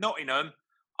Nottingham,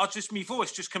 my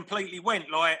voice just completely went.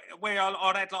 Like where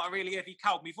I'd had like a really heavy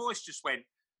cold, my voice just went.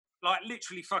 Like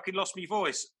literally fucking lost my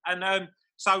voice, and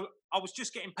so I was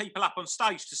just getting people up on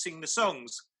stage to sing the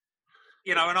songs,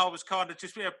 and I was kind of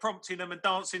just prompting them and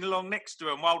dancing along next to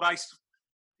them while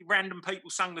random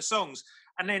people sang the songs.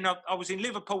 And then I was in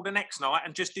Liverpool the next night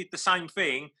and just did the same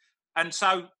thing. And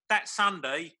so that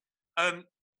Sunday,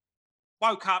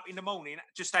 woke up in the morning,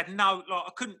 just had I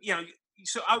couldn't, you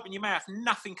sort of open your mouth,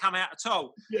 nothing come out at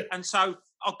all. Yeah. And so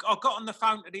I got on the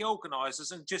phone to the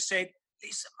organisers and just said,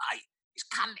 listen, mate, it's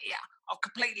cunt here. I've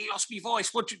completely lost my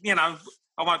voice.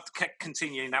 I won't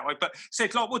continue in that way, but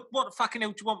said, like, what the fucking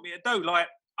hell do you want me to do? Like,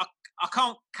 I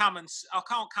can't come and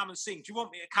sing. Do you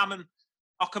want me to come and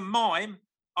I can mime?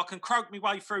 I can croak my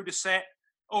way through the set,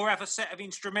 or have a set of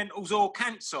instrumentals, or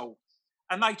cancel.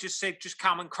 And they just said, just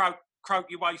come and croak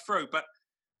your way through. But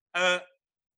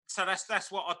so that's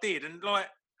what I did. And like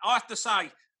I have to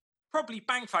say, probably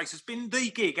Bangface has been the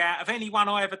gig out of anyone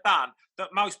I ever done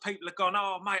that most people have gone,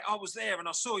 oh mate, I was there and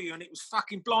I saw you and it was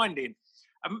fucking blinding.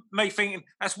 And me thinking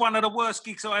that's one of the worst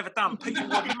gigs I've ever done. People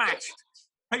were matched.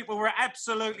 People were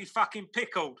absolutely fucking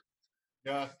pickled.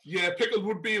 Yeah, pickled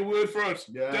would be a word for it.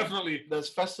 Yeah, definitely. There's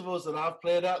festivals that I've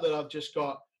played at that I've just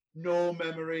got no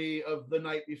memory of the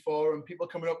night before, and people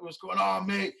coming up and was going, oh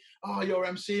mate, your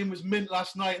MCing was mint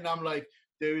last night, and I'm like,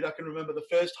 dude, I can remember the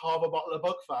first half a bottle of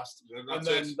Buckfast, and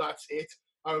then that's it.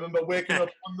 I remember waking up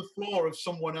on the floor of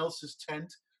someone else's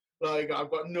tent. Like, I've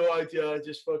got no idea,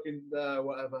 just fucking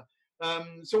whatever.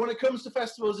 So when it comes to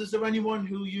festivals, is there anyone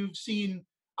who you've seen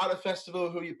at a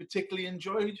festival who you particularly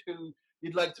enjoyed, who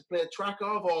you'd like to play a track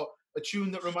of, or a tune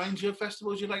that reminds you of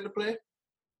festivals you'd like to play?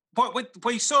 But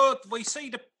we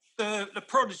see the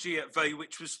Prodigy at V,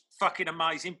 which was fucking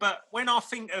amazing. But when I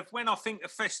think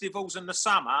of festivals in the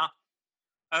summer,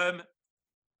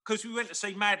 because we went to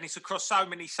see Madness across so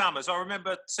many summers, I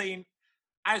remember seeing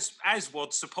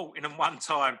Aswad supporting them one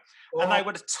time, and they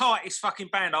were the tightest fucking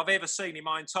band I've ever seen in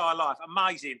my entire life.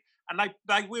 Amazing. And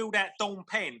they wheeled out Dawn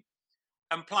Penn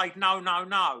and played No, No,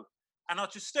 No. And I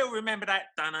just still remember that.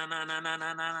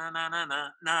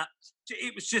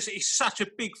 It's such a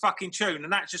big fucking tune.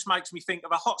 And that just makes me think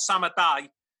of a hot summer day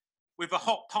with a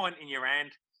hot pint in your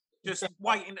hand, just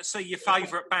waiting to see your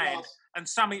favourite band, and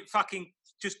something fucking,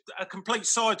 just a complete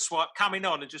sideswipe coming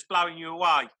on and just blowing you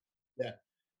away.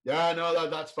 Yeah, no,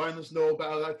 that's fine. There's no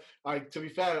better. To be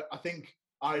fair, I think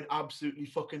I'd absolutely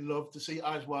fucking love to see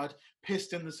Aswad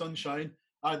pissed in the sunshine.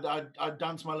 I'd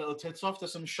dance my little tits off to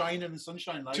some Shine in the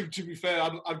Sunshine. Like. To be fair,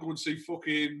 I'd go and see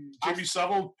fucking Jimmy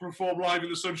Savile perform live in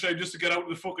the sunshine just to get out of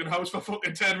the fucking house for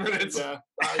fucking 10 minutes. Yeah,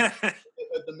 at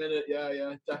the minute,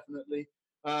 yeah, definitely.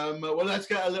 Well, let's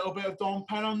get a little bit of Dawn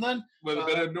Penn on then. With a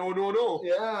bit of No, No, No.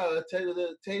 Yeah,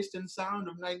 the taste and sound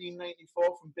of 1994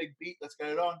 from Big Beat. Let's get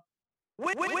it on.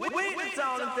 Wait the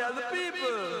sound and tell the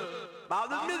people about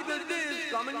the musical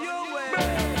disc coming your way.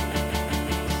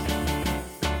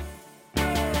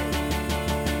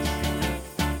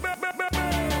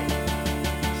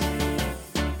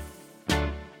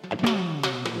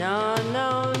 No,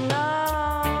 no, no.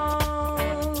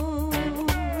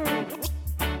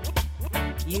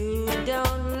 You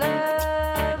don't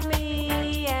love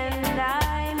me, and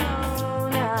I know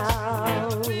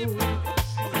now.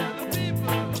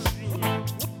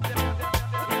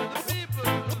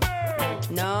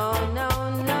 No, no,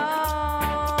 no.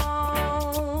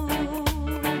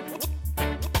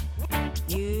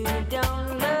 You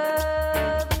don't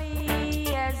love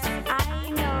me as I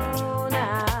know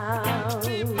now.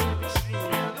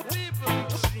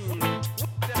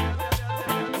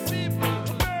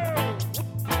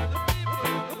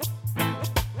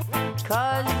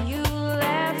 'Cause you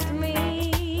left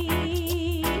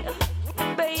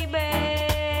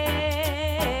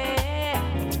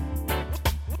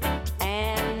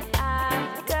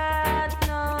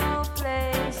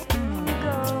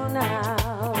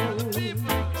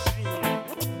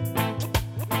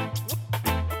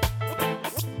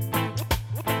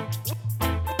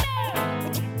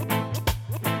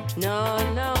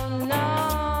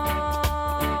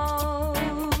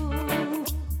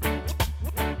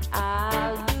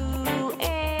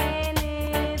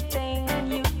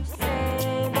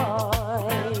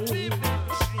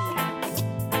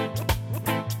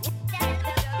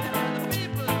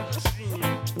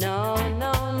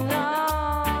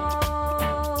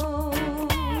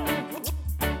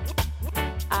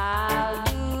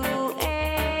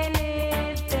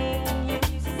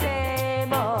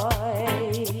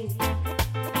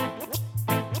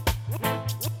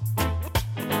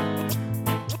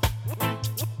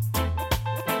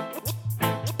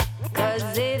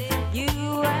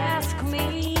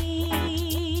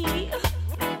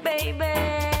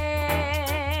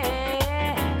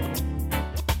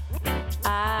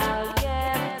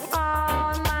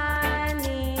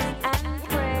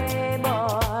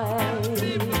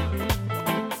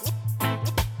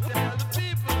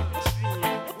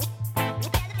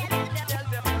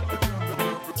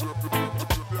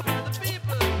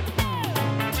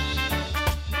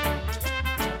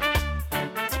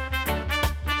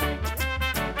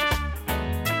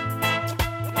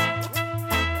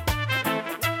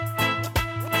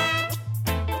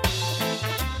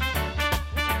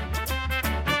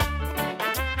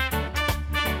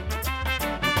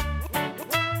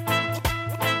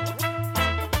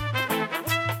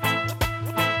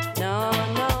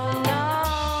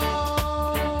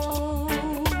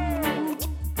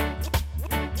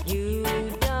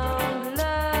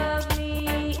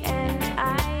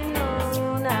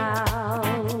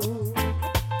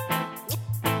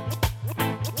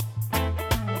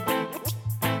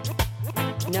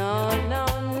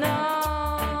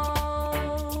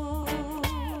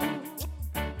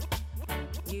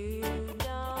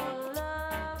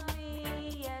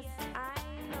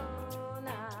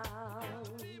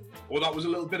Or that was a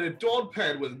little bit of Dawn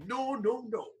Penn with No, No,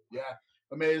 No. Yeah,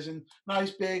 amazing.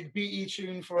 Nice big beaty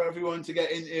tune for everyone to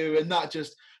get into, and that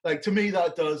just, like, to me,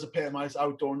 that does epitomise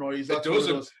outdoor noise. It does.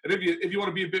 And if you want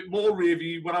to be a bit more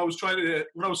ravey, when I was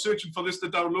searching for this to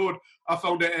download, I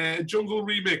found a jungle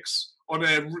remix on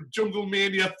Jungle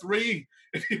Mania 3.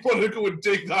 If you want to go and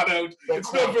dig that out,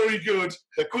 it's not very good.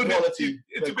 The quality.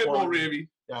 It's a bit more ravey.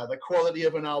 Yeah, the quality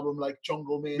of an album like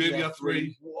Jungle Mania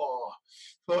 3. Whoa.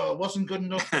 Oh, wasn't good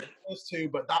enough for the first two,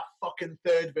 but that fucking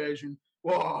third version.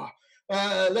 Whoa.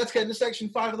 Let's get into section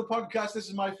 5 of the podcast. This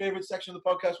is my favourite section of the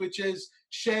podcast, which is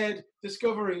shared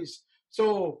discoveries.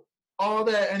 So, are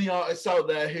there any artists out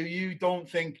there who you don't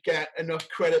think get enough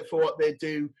credit for what they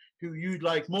do, who you'd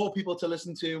like more people to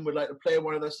listen to and would like to play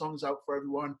one of their songs out for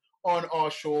everyone on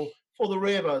our show for the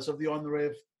ravers of the On The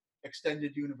Rave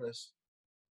extended universe?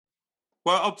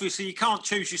 Well, obviously, you can't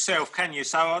choose yourself, can you?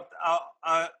 So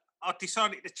I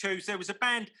decided to choose. There was a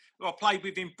band who I played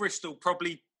with in Bristol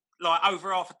probably like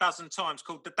over half a dozen times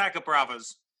called the Dagger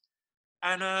Brothers.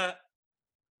 And I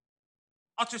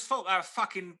just thought they were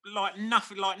fucking like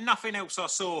nothing else I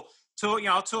saw.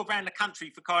 I toured around the country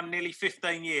for kind of nearly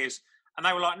 15 years, and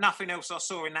they were like nothing else I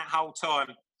saw in that whole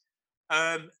time.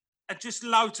 And just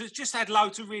had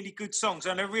loads of really good songs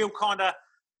and a real kind of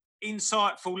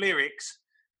insightful lyrics.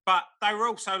 But they were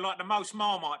also like the most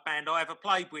Marmite band I ever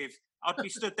played with. I'd be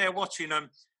stood there watching them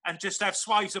and just have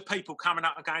swathes of people coming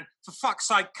up and going, for fuck's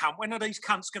sake, cunt, when are these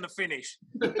cunts going to finish?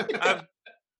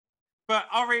 But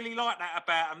I really like that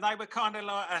about them. They were kind of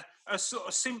like a sort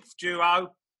of synth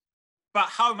duo, but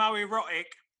homoerotic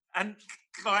and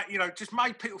just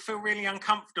made people feel really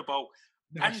uncomfortable.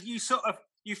 Nice. And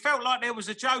you felt like there was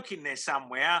a joke in there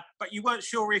somewhere, but you weren't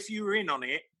sure if you were in on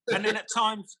it. And then at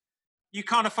times you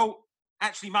kind of thought,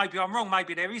 actually, maybe I'm wrong.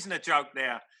 Maybe there isn't a joke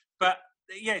there. But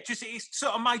yeah, it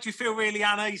sort of made you feel really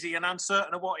uneasy and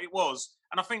uncertain of what it was.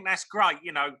 And I think that's great,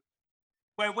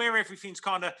 where everything's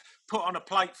kind of put on a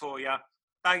plate for you.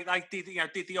 They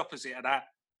did the opposite of that.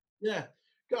 Yeah.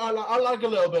 I like a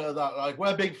little bit of that. Like,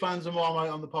 we're big fans of Marmite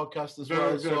on the podcast as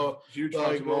well. So huge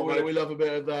fans of Marmite. We love a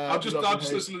bit of that. I've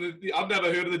just listened to I've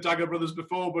never heard of the Dagger Brothers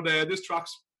before, but this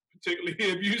track's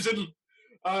particularly amusing.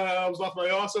 I was laughing my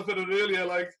arse off at it earlier.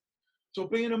 Like, so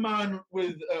being a man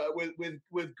with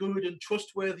good and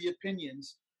trustworthy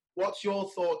opinions, what's your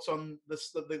thoughts on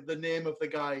the name of the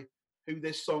guy who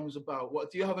this song's about?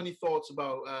 What do you have any thoughts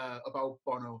about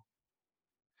Bono?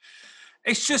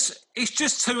 It's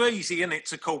just too easy, isn't it,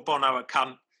 to call Bono a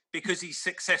cunt because he's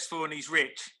successful and he's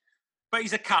rich, but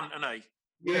he's a cunt, isn't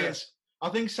he? Yes. I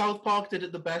think South Park did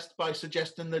it the best by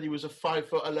suggesting that he was a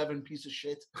 5'11" piece of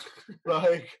shit.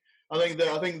 Like, I think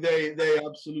they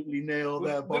absolutely nailed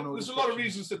their Bono. There's a lot of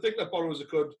reasons to think that Bono is a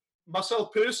cunt.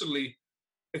 Myself personally,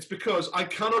 it's because I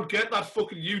cannot get that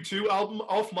fucking U2 album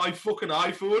off my fucking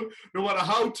iPhone. No matter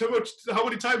how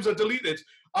many times I delete it,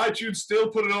 iTunes still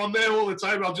put it on there all the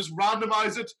time. I'll just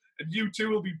randomize it, and U2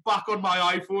 will be back on my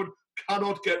iPhone.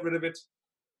 Cannot get rid of it.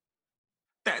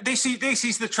 This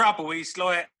is the trouble. Is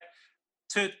like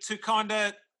to kind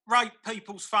of rape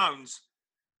people's phones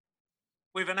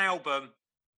with an album.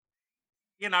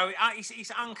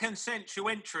 It's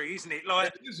unconsensual entry, isn't it?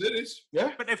 Like it is.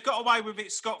 Yeah. But they've got away with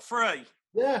it scot-free.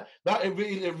 Yeah,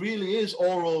 it really is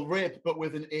oral rape, but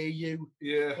with an AU.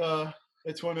 Yeah.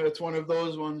 It's one of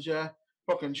those ones. Yeah.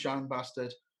 Fucking shan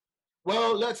bastard.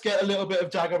 Well, let's get a little bit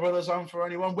of Dagger Brothers on for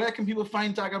anyone. Where can people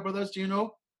find Dagger Brothers? Do you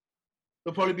know?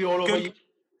 They'll probably be all over.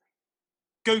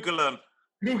 Google them.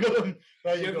 Google them.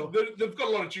 There you go. They've got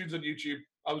a lot of tunes on YouTube.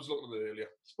 I was looking at it earlier.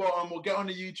 Spot on. We'll get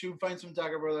onto YouTube, find some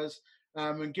Dagger Brothers,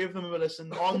 and give them a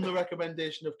listen on the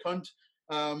recommendation of Cunt.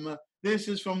 This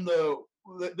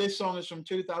song is from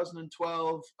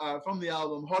 2012 from the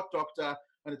album Hot Doctor,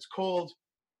 and it's called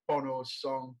Bono's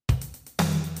Song.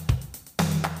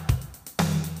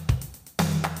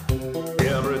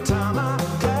 Every time I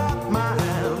clap my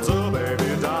hands, a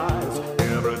baby dies.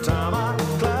 Every time I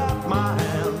clap my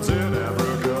hands in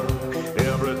Africa.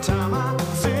 Every time I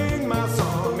sing my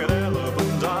song, an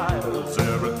elephant dies.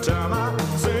 Every time I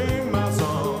sing my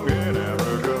song in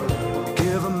Africa.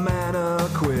 Give a man a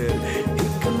quid,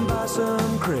 he can buy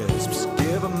some crisps.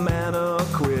 Give a man a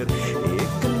quid, he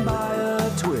can buy a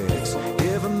Twix.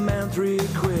 Give a man 3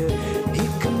 quid, he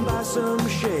can buy some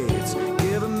shades.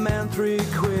 Give a man 3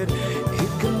 quid, he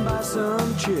can buy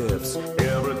some chips.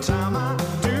 Every time I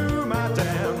do my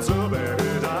dance, a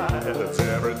baby dies.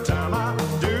 Every time I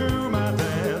do my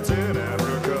dance in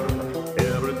Africa.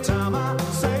 Every time I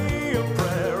say a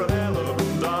prayer, an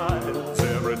elephant dies.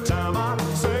 Every time I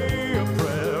say a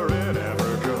prayer in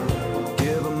Africa.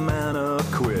 Give a man a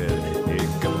quid, he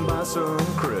can buy some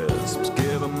crisps.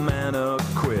 Give a man a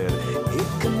quid,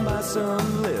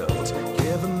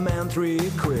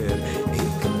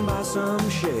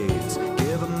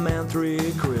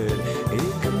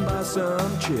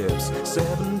 some chips.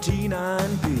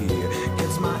 79p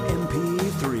gets my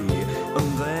MP3,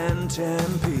 and then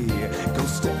 10p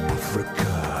goes to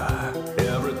Africa.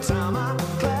 Every time I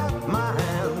clap my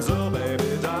hands, a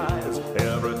baby dies.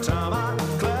 Every time I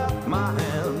clap my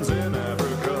hands in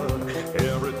Africa.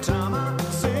 Every time I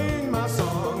sing my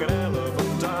song, an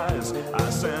elephant dies. I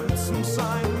send some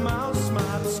signed mouse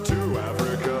mats to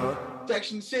Africa.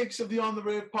 Section 6 of the On the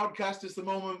Rave podcast is the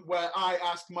moment where I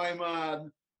ask my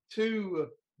man to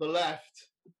the left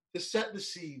to set the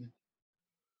scene.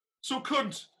 So,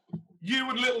 cunt, you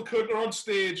and Little Cunt are on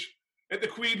stage at the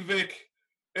Queen Vic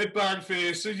at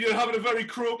Bangface, and you're having a very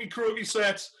croaky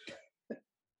set.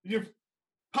 You've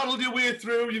paddled your way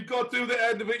through, you've got through the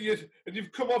end of it, and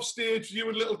you've come off stage, you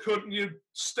and Little Cunt, and you're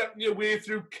stepping your way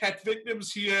through cat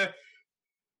victims here,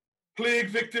 plague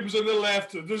victims on the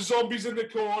left, the zombies in the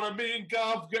corner, me and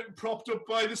Gav getting propped up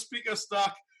by the speaker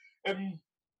stack, and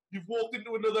you've walked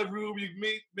into another room, you've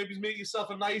maybe made yourself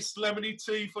a nice lemony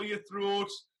tea for your throat,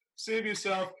 save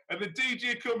yourself, and the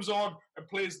DJ comes on and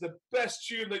plays the best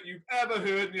tune that you've ever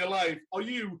heard in your life. Are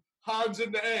you hands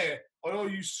in the air, or are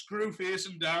you screw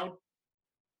facing down?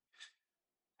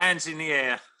 Hands in the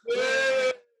air.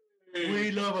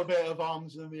 We love a bit of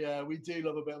arms in the air. We do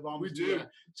love a bit of arms in the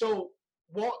air. So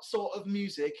what sort of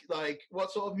music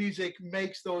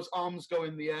makes those arms go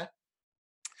in the air?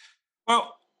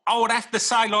 Well, I would have to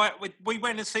say, like, we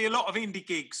went and see a lot of indie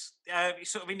gigs,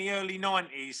 sort of in the early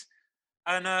 90s,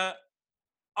 and I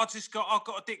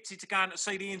got addicted to going to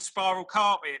see the Inspiral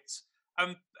Carpets,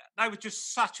 and they were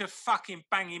just such a fucking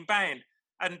banging band.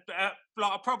 And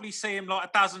like, I probably see them like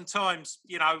a dozen times,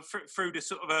 you know, through the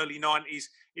sort of early 90s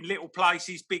in little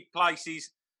places, big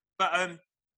places, but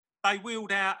they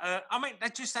wheeled out. I mean, they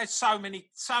just had so many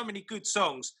good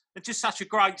songs and just such a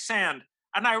great sound.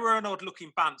 And they were an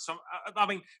odd-looking bunch. I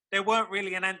mean, there weren't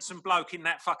really an handsome bloke in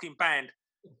that fucking band,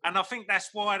 and I think that's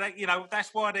why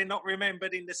they're not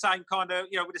remembered in the same kind of,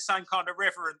 with the same kind of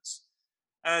reverence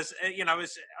as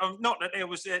not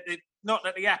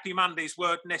that the Happy Mondays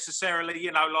were necessarily,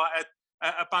 like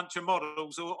a bunch of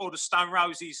models, or the Stone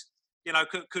Roses,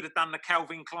 could have done the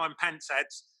Calvin Klein pants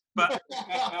ads. But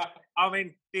I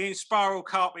mean, the Inspiral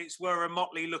Carpets were a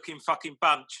motley-looking fucking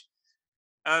bunch.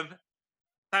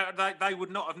 They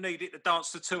would not have needed to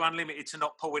dance to 2 Unlimited to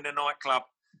not pull in a nightclub.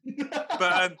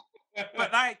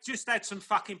 But they just had some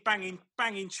fucking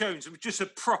banging tunes. It was just a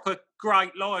proper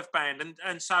great live band.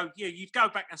 And so, yeah, you'd go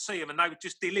back and see them and they would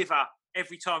just deliver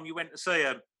every time you went to see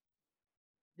them.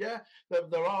 Yeah,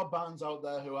 there are bands out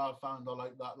there who I've found are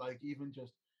like that, like even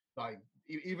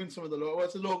some of the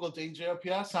local DJ up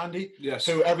here, Sandy. Yes.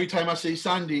 Who every time I see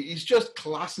Sandy, he's just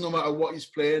class no matter what he's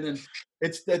playing, and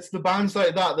it's the bands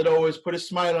like that always put a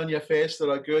smile on your face that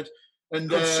are good and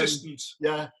consistent.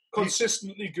 Yeah,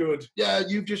 consistently good. Yeah,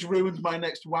 you've just ruined my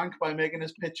next wank by making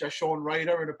us picture Sean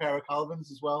Ryder in a pair of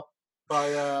Calvins as well. By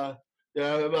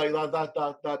like that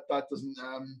doesn't.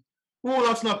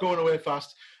 That's not going away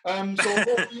fast. So all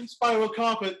the Inspiral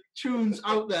Carpet tunes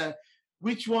out there.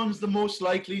 Which one's the most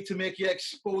likely to make you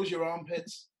expose your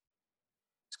armpits?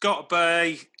 It's got to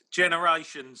be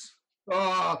Generations.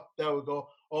 Oh, there we go.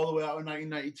 All the way out of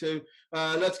 1992.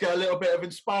 Let's get a little bit of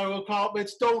Inspiral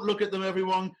Carpets. Don't look at them,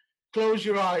 everyone. Close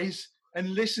your eyes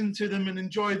and listen to them and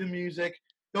enjoy the music.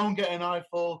 Don't get an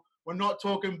eyeful. We're not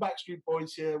talking Backstreet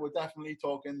Boys here. We're definitely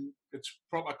talking... It's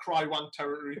proper cry-wank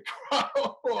territory.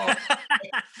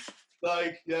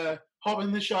 Hop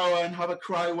in the shower and have a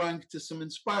cry wank to some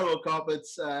Inspiral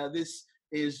Carpets. This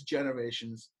is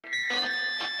Generations.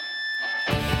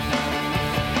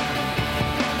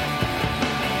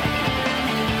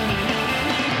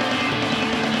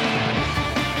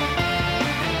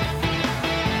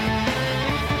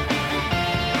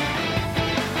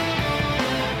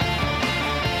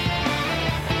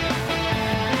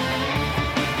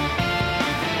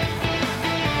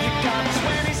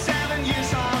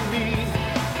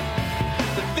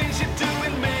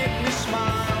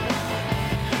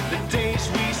 Days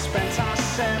we spent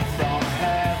ourselves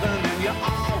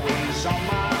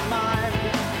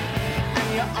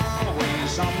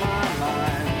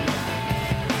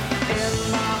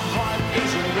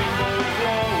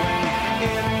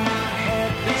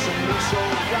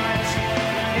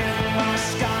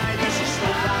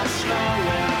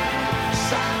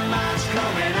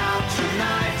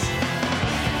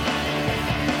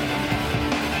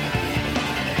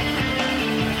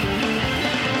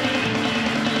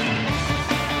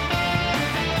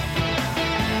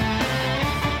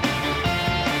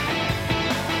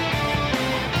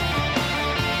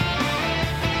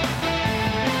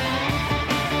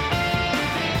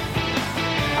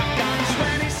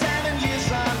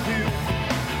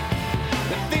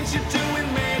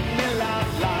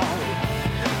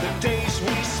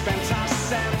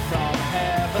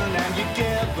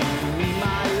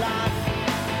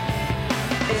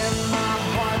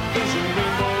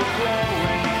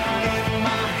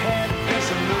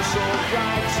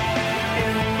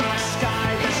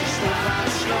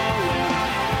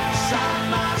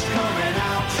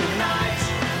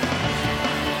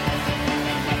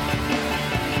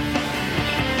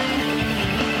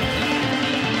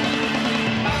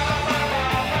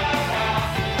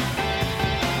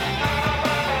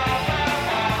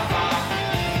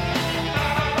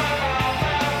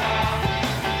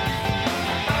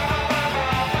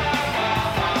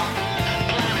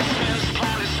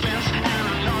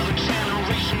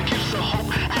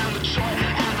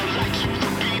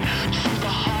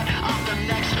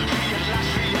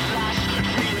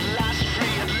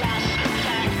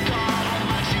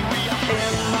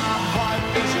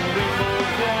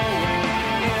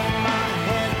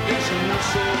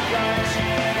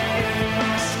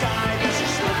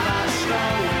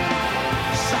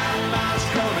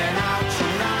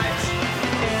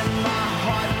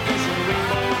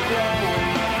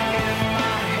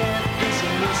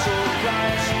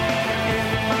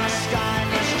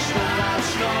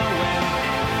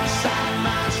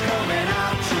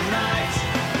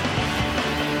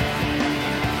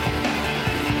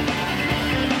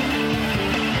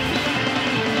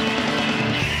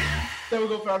There we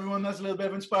go for everyone. That's a little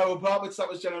bit of Inspiral Puppets. That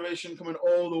was Generation coming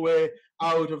all the way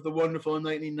out of the wonderful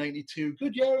 1992.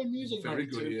 Good year in music. Very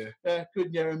 92. good year.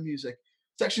 Good year in music.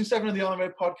 Section 7 of the On the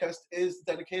Rave podcast is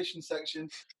the dedication section.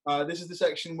 This is the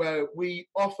section where we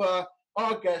offer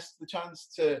our guests the chance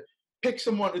to pick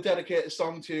someone to dedicate a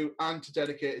song to and to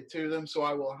dedicate it to them. So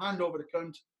I will hand over to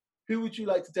Cunt. Who would you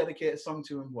like to dedicate a song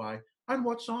to and why? And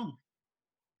what song?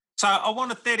 So I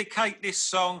want to dedicate this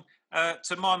song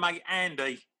to my mate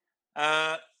Andy.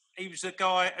 He was the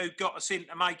guy who got us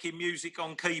into making music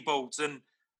on keyboards, and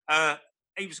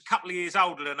he was a couple of years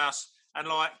older than us, and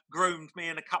like groomed me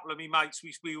and a couple of me mates.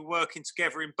 We were working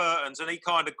together in Burton's, and he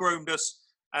kind of groomed us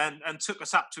and took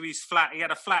us up to his flat. He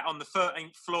had a flat on the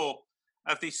 13th floor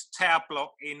of this tower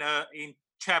block in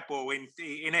Chadwell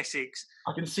in Essex.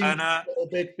 I can see a little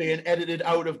bit being edited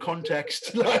out of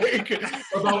context, like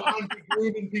about Andy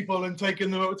grooming people and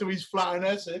taking them up to his flat in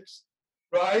Essex,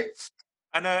 right?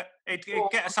 And it'd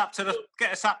get us up to the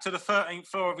 13th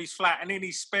floor of his flat, and in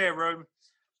his spare room,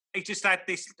 he just had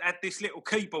this little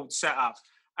keyboard set up,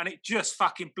 and it just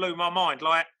fucking blew my mind.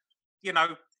 Like, you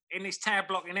know, in this tower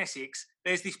block in Essex,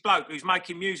 there's this bloke who's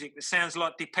making music that sounds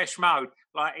like Depeche Mode,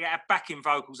 like he had backing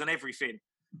vocals and everything.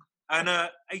 And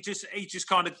he just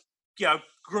kind of, you know,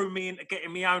 grew me into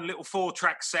getting my own little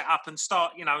 4-track set up and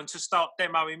start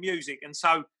demoing music. And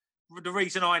so the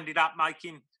reason I ended up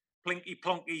making plinky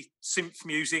plonky synth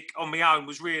music on my own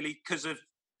was really because of,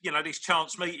 you know, this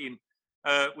chance meeting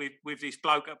with this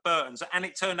bloke at Burton's, and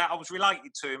it turned out I was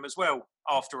related to him as well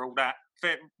after all that.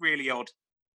 Really odd.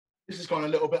 This has gone a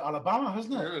little bit Alabama,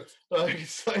 hasn't it?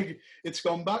 It's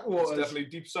gone backwards. It's definitely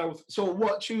deep south. So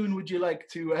what tune would you like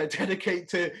to dedicate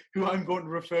to who I'm going to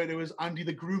refer to as Andy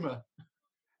the Groomer?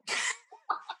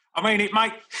 I mean, it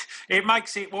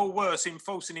makes it all worse in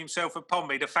forcing himself upon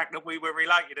me, the fact that we were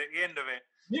related at the end of it.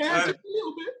 Yeah, just a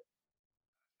little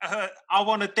bit. I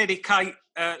want to dedicate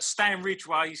Stan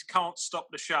Ridgway's Can't Stop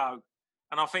the Show.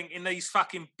 And I think in these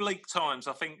fucking bleak times,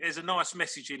 I think there's a nice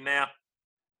message in there,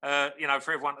 you know,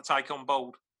 for everyone to take on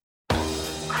board.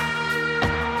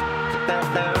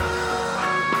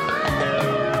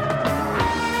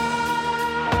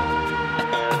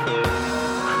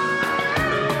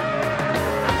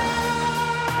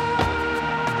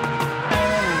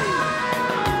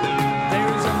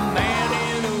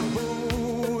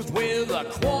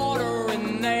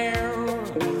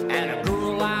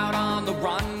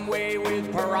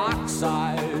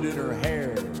 In her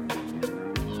hair,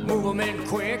 move them in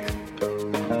quick,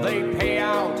 they pay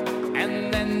out,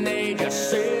 and then they just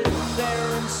sit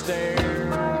there and stare.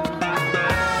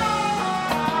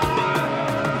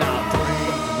 Now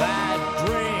drink that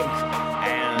drink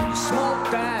and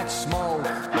smoke that smoke.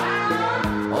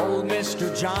 Old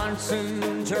Mr.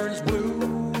 Johnson turns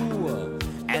blue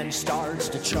and starts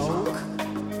to choke.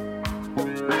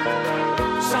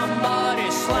 Somebody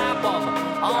slap him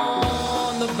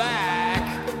on the back.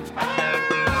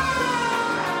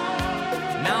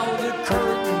 Now the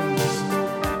curtains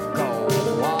go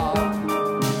up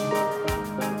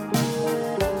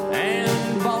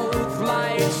and both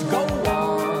lights go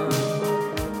on,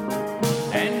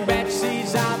 and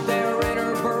Betsy's out there in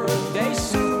her birthday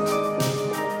suit,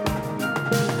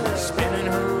 spinning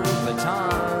her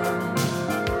baton,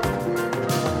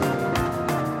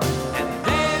 and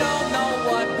they don't know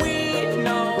what we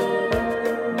know.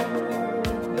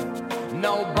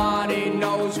 Nobody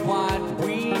knows what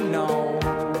we know.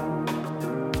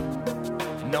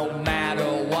 No matter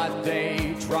what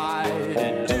they try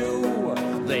to do,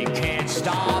 they can't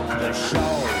stop the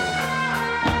show.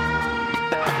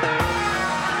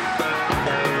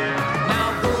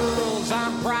 Now, girls,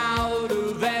 I'm proud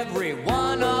of every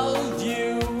one of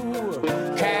you.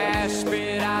 Cash,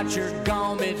 spit out your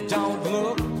gum, it don't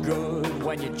look good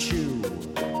when you chew.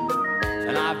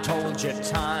 And I've told you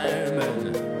time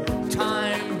and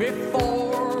time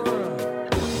before,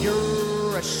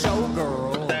 you're a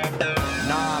showgirl,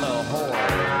 not a whore.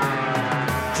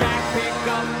 Jack, pick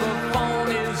up the phone,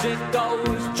 is it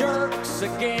those jerks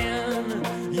again?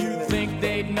 You think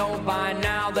they'd know by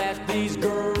now that these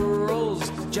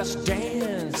girls just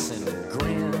dance and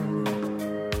grin?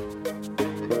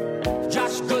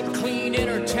 Just good, clean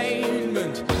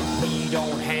entertainment. We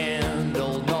don't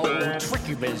handle no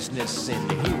tricky business in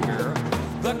here.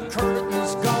 The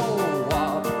curtains go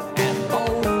up and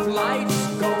both lights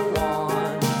go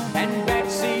on, and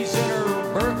Betsy's in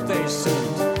her birthday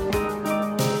suit,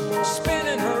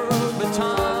 spinning her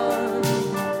baton.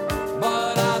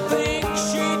 But I think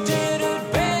she did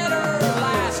it better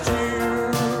last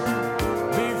year,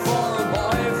 before her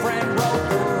boyfriend broke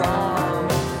her arm.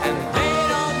 And they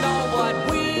don't know what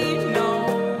we know.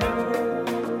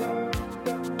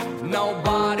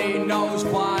 Nobody knows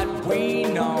what we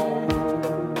know.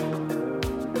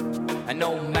 And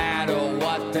no matter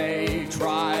what they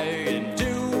try and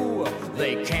do,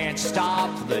 they can't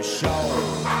stop the show.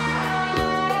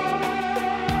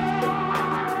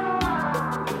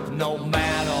 No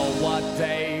matter what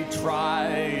they try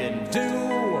and do,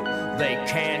 they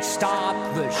can't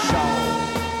stop the show.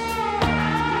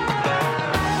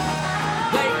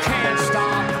 They can't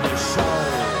stop the show.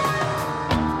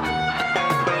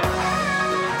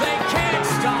 They can't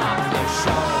stop the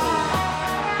show.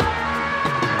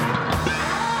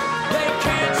 They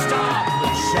can't stop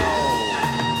the show.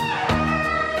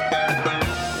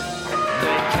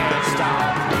 They can't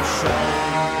stop the show.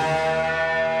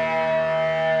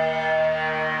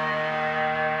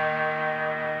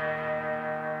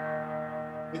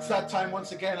 It's that time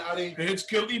once again, Addy. It's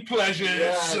Guilty Pleasures.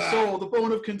 Yeah, so the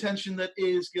bone of contention that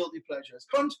is Guilty Pleasures.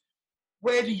 Cunt,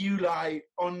 where do you lie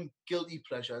on Guilty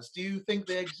Pleasures? Do you think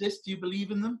they exist? Do you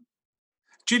believe in them?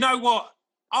 Do you know what?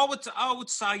 I would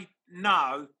say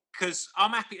no, because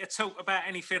I'm happy to talk about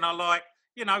anything I like.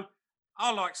 You know,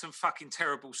 I like some fucking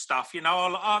terrible stuff. You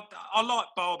know, I like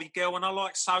Barbie Girl and I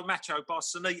like So Macho by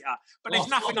Sunita, but there's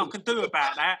nothing I can do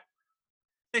about that.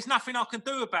 There's nothing I can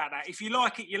do about that. If you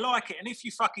like it, you like it. And if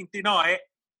you fucking deny it,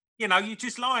 you know, you're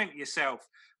just lying to yourself.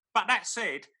 But that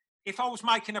said, if I was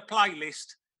making a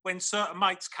playlist when certain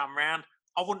mates come round,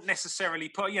 I wouldn't necessarily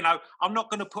put, you know, I'm not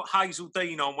going to put Hazel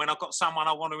Dean on when I've got someone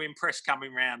I want to impress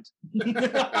coming round.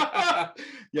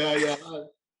 Yeah,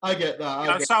 I get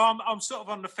that. So I'm sort of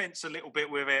on the fence a little bit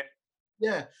with it.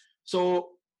 Yeah.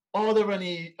 So are there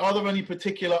any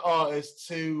particular artists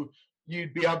who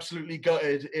you'd be absolutely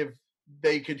gutted if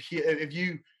they could hear,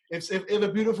 if a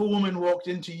beautiful woman walked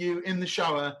into you in the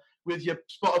shower with your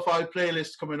Spotify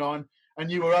playlist coming on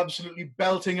and you were absolutely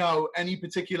belting out any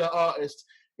particular artist,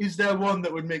 is there one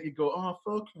that would make you go, oh,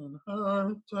 fucking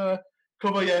hurt,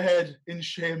 cover your head in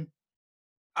shame?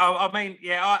 Oh, I mean,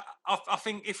 yeah, I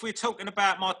think if we're talking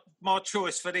about my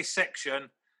choice for this section,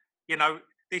 you know,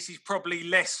 this is probably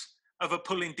less of a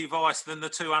pulling device than the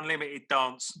Two Unlimited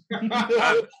dance.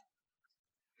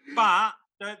 But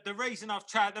the reason I've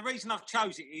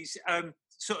chose it is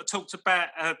sort of talked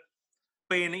about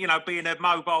being a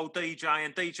mobile DJ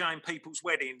and DJing people's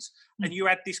weddings, and you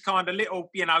had this kind of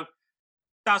little, you know,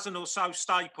 dozen or so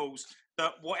staples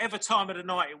that whatever time of the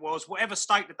night it was, whatever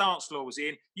state the dance floor was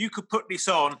in, you could put this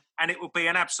on and it would be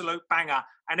an absolute banger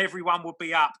and everyone would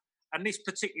be up. And this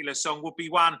particular song would be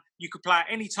one you could play at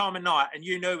any time of night and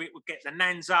you knew it would get the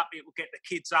nans up, it would get the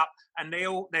kids up, and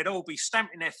they'd all be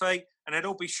stamping their feet and they'd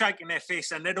all be shaking their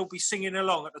fists and they'd all be singing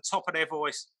along at the top of their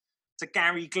voice to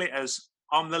Gary Glitter's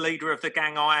I'm the Leader of the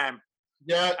Gang I Am.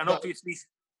 Yeah. And obviously,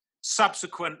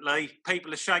 subsequently,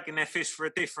 people are shaking their fists for a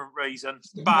different reason,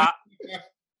 but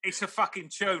it's a fucking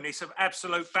tune. It's an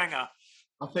absolute banger.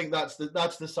 I think that's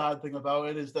the sad thing about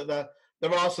it, is that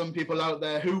there are some people out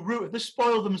there who they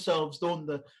spoil themselves, don't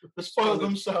they? They spoil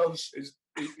themselves.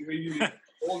 He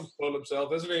won't spoil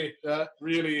himself, isn't he? Yeah.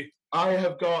 Really. I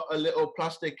have got a little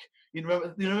plastic. You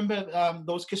remember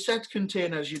those cassette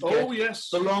containers you'd get? Oh, yes.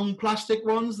 The long plastic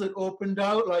ones that opened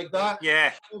out like that?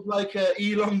 Yeah. Like an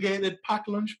elongated pack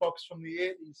lunchbox from the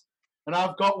 80s. And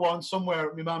I've got one somewhere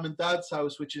at my mum and dad's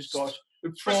house, which has got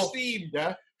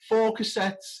four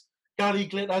cassettes. Gary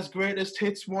Glitter's greatest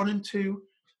hits 1 and 2.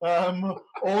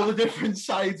 All the different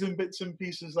sides and bits and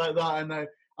pieces like that. And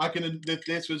I can.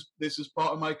 This was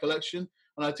part of my collection,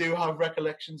 and I do have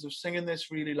recollections of singing this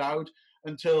really loud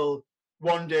until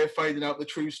one day finding out the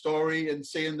true story and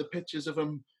seeing the pictures of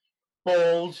him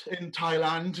bald in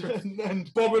Thailand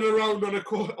and bobbing around on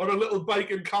a little bike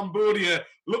in Cambodia,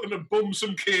 looking to bum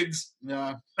some kids.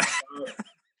 Yeah.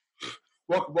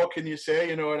 What can you say?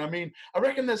 You know what I mean? I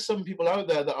reckon there's some people out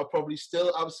there that are probably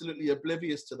still absolutely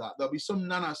oblivious to that. There'll be some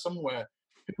nana somewhere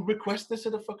who request this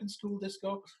at a fucking school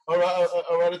disco or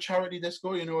at a charity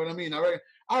disco. You know what I mean?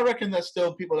 I reckon there's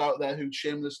still people out there who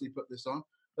shamelessly put this on.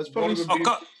 There's probably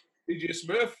DJ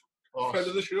Smith, friend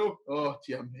of the show. Oh,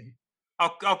 dear me.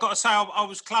 I've got to say, I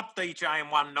was club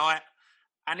DJing one night,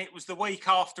 and it was the week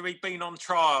after he'd been on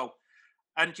trial.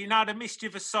 And you know, the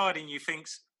mischievous side in you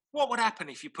thinks, what would happen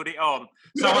if you put it on?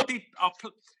 So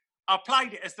I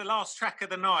played it as the last track of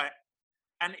the night,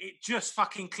 and it just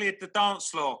fucking cleared the dance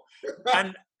floor.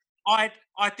 And I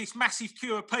had this massive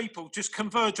queue of people just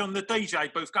converge on the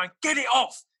DJ booth going, get it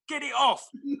off, get it off.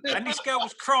 And this girl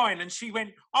was crying, and she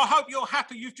went, I hope you're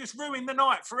happy, you've just ruined the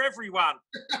night for everyone.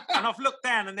 And I've looked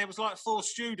down, and there was like 4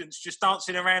 students just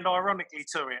dancing around ironically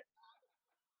to it.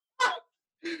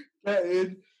 Get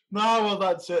in. No, well,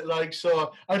 that's it. Like,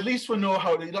 so at least we know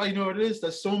how to, you know what it is.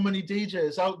 There's so many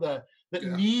DJs out there that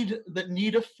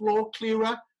need a floor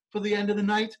clearer for the end of the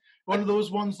night. One of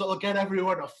those ones that'll get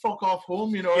everyone to fuck off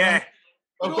home, you know. Yeah.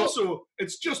 But also,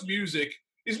 it's just music.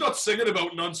 He's not singing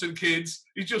about nonsense kids.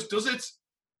 He just does it.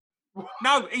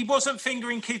 No, he wasn't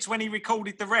fingering kids when he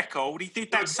recorded the record. He did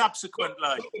that subsequently.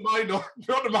 Not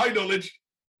to my knowledge.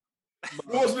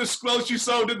 There wasn't a squelchy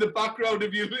sound in the background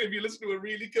if you listen to it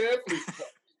really carefully.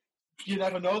 You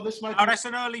never know. This might. Oh, that's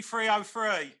an early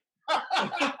 303.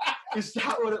 Is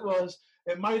that what it was?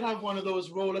 It might have one of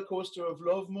those roller coaster of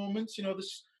love moments. You know,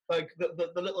 this like the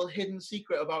little hidden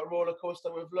secret about roller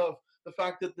coaster with love. The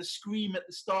fact that the scream at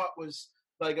the start was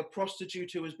like a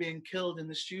prostitute who was being killed in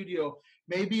the studio.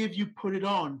 Maybe if you put it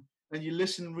on and you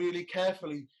listen really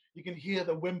carefully, you can hear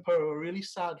the whimper of a really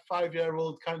sad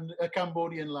 5-year-old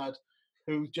Cambodian lad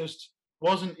who just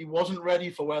wasn't ready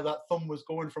for where that thumb was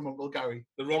going from Uncle Gary.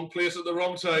 The wrong place at the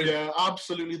wrong time. Yeah,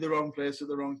 absolutely the wrong place at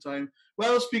the wrong time.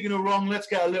 Well, speaking of wrong, let's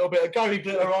get a little bit of Gary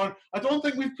Glitter on. I don't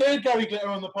think we've played Gary Glitter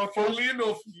on the podcast. Funnily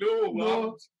enough,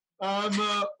 no.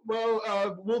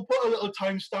 We'll put a little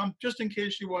timestamp just in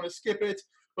case you want to skip it.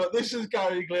 But this is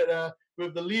Gary Glitter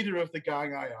with the leader of the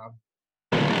gang, I Am.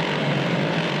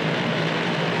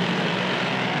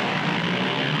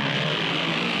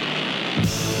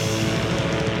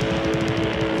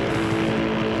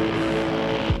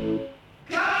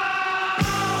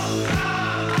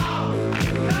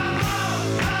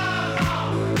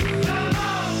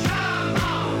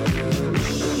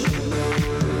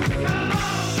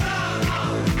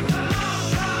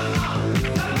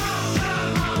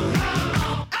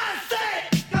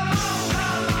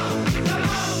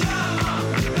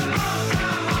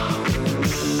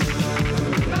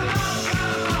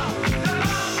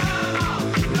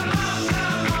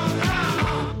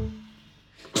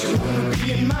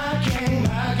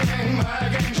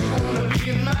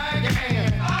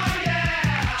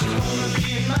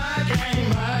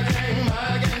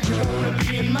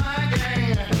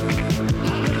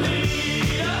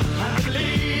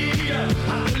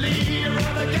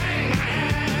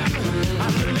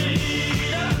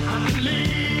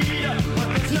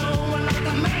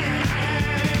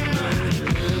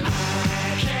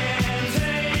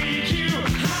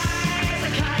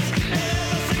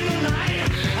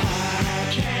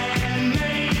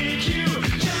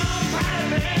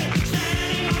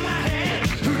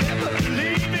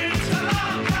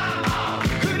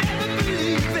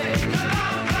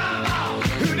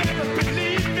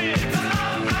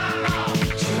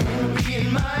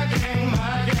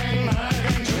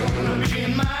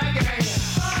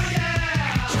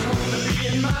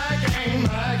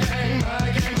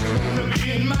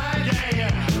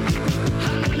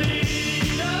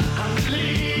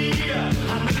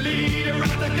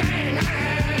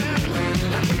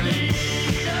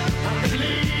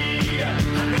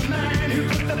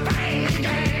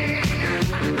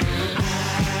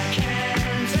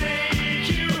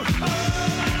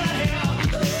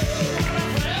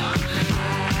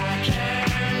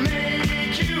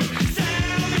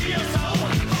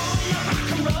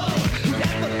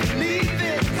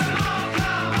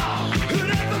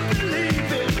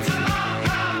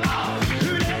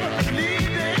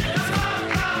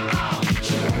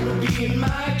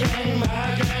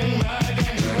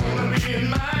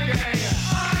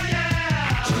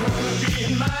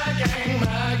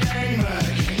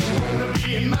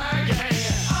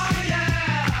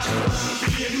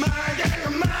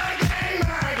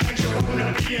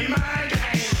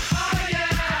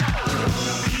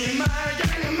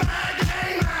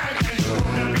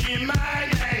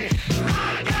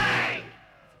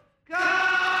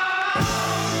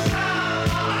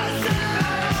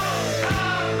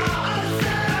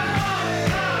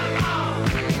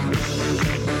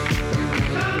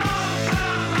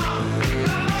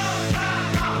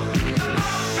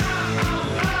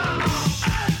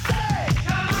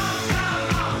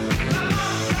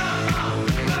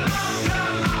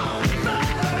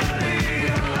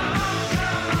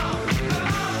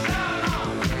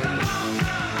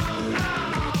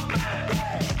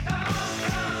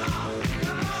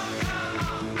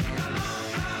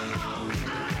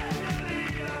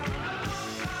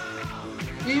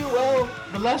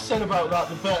 Less said about that,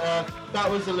 the better. That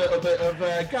was a little bit of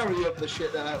Gary Up the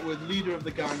Shitter with Leader of the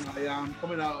Gang, I Am,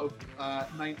 coming out of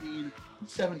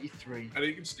 1973. And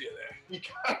he can stay there.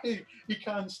 He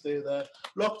can stay there,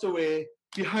 locked away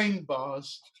behind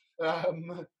bars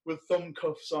with thumb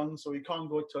cuffs on, so he can't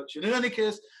go touching. In any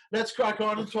case, let's crack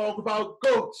on and talk about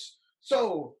goats.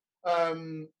 So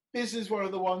this is one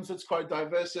of the ones that's quite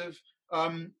diversive.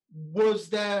 Was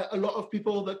there a lot of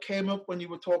people that came up when you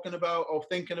were talking about or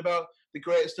thinking about the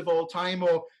greatest of all time,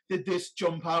 or did this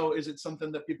jump out? Is it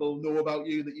something that people know about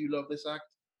you, that you love this act?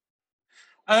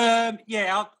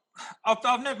 Yeah,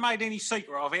 I've never made any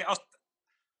secret of it.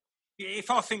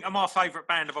 If I think of my favourite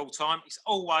band of all time, it's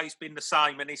always been the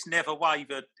same, and it's never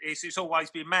wavered. It's always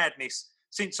been Madness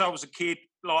since I was a kid,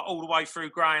 like all the way through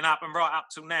growing up and right up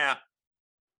till now.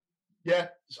 Yeah,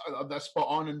 that's spot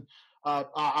on, and I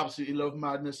absolutely love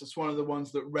Madness. It's one of the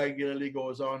ones that regularly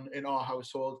goes on in our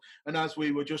household, and as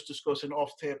we were just discussing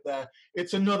off tape there,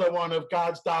 it's another one of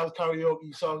Gad's dad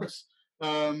karaoke songs.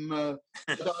 My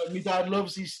dad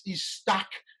loves his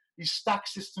stack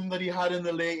system that he had in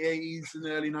the late 80s and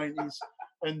early 90s,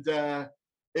 and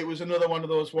it was another one of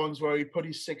those ones where he put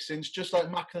his 6-inch, just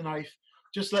like Mac the Knife,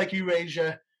 just like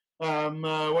Erasure,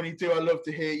 when he'd do I Love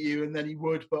to Hate You, and then he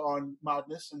would put on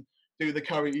Madness and do the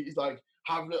karaoke, like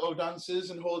have little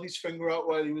dances and hold his finger out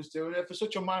while he was doing it. For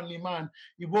such a manly man,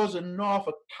 he was an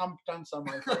awful camp dancer,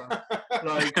 my friend.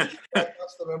 Like,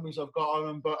 that's the memories I've got of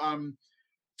him. But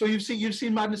so you've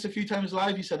seen Madness a few times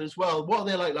live, you said, as well. What are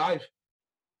they like live?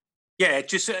 Yeah,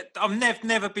 just I've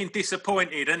never been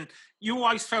disappointed, and you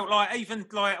always felt like, even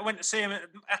like I went to see them at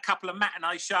a couple of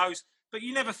matinee shows, but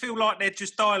you never feel like they're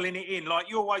just dialing it in. Like,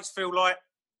 you always feel like,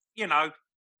 you know,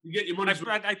 you get your money.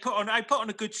 They put on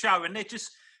a good show, and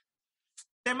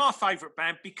they're my favourite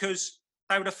band because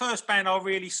they were the first band I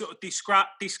really sort of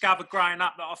discovered growing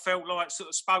up that I felt like sort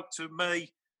of spoke to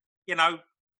me, you know,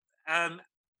 and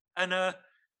I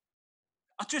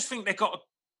just think they got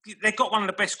one of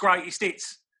the best greatest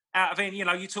hits out of any. You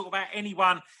know, you talk about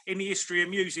anyone in the history of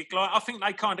music, like I think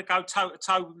they kind of go toe to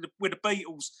toe with the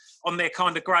Beatles on their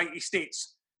kind of greatest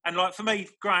hits. And like for me,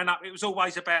 growing up, it was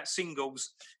always about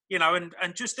singles, you know, and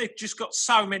just they've just got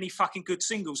so many fucking good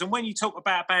singles. And when you talk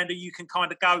about a band who you can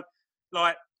kind of go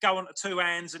on to two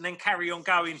hands and then carry on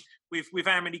going with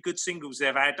how many good singles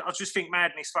they've had, I just think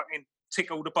Madness fucking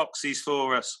tick all the boxes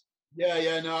for us.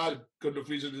 Yeah, no, good enough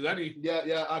reason as any.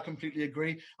 Yeah, I completely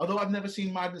agree. Although I've never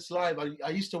seen Madness live, I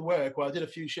used to work, I did a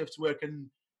few shifts working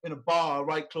in a bar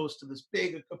right close to this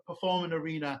big performing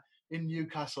arena in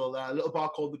Newcastle, a little bar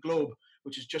called The Globe,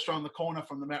 which is just around the corner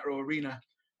from the Metro Arena.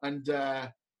 And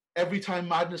every time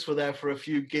Madness were there for a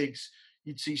few gigs,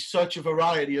 you'd see such a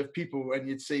variety of people, and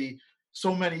you'd see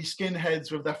so many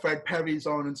skinheads with their Fred Perrys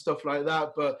on and stuff like that,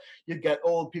 but you'd get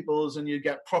old peoples and you'd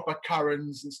get proper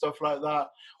Karens and stuff like that,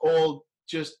 all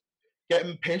just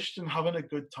getting pished and having a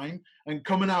good time. And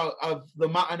coming out of the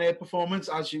matinee performance,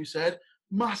 as you said,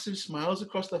 massive smiles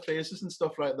across their faces and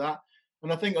stuff like that.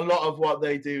 And I think a lot of what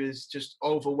they do is just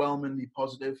overwhelmingly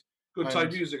positive. Good time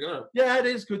music, isn't it? Yeah, it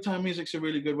is. Good time music's a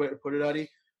really good way to put it, Eddie.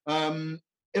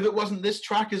 If it wasn't this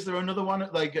track, is there another one?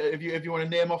 Like, if you want to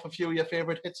name off a few of your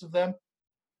favourite hits of them?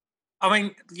 I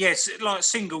mean, yes, like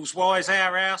singles wise,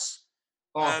 Our House,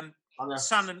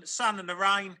 Sun and the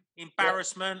Rain,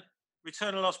 Embarrassment,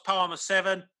 Return of Lost Palmer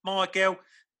 7, My Girl.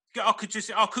 I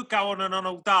could go on and on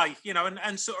all day, you know,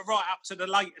 and sort of right up to the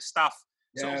later stuff.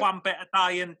 Sort of One Better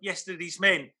Day and Yesterday's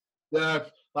Men. Yeah,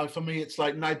 like for me, it's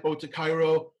like Night Boat to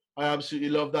Cairo. I absolutely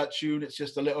love that tune. It's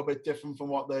just a little bit different from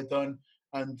what they've done.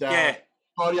 And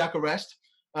Cardiac Arrest,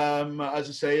 as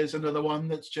I say, is another one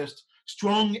that's just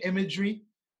strong imagery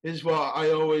is what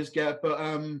I always get.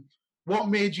 But what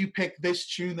made you pick this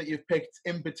tune that you've picked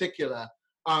in particular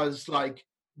as like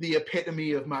the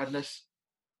epitome of Madness?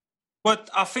 Well,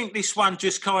 I think this one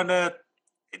just kind of,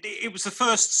 it was the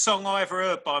first song I ever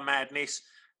heard by Madness.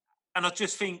 And I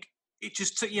just think it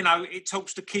just, you know, it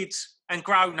talks to kids and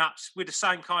grown-ups with the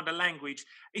same kind of language.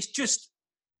 It's just,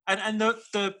 and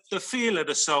the feel of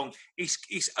the song is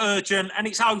urgent, and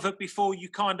it's over before you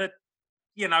kind of,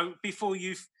 you know, before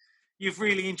you've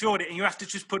really enjoyed it, and you have to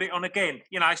just put it on again.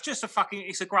 You know, it's just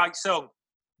it's a great song.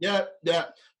 Yeah.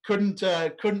 Couldn't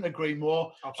agree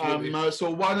more. Absolutely. So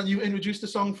why don't you introduce the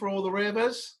song for all the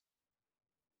ravers?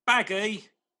 Baggy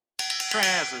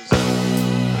Trousers.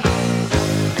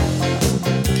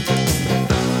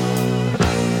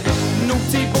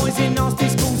 Naughty boys in nasty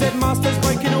schools, headmasters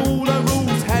breaking all the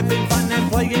rules, having fun and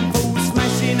playing fools,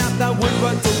 smashing up the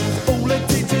woodwork tools. All the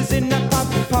teachers in the pub,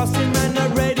 passing round a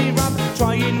ready rub,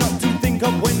 trying not to think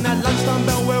of when the lunchtime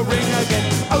bell will ring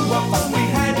again. Oh, what fun we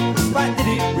had, but did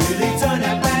it really turn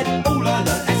out bad? All I learned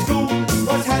at school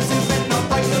was how to spend not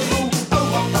break the rule. Oh,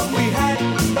 what fun we had,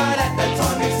 but at the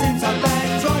time it seemed so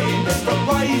bad, trying different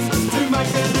ways to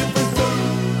make a difference too.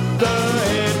 The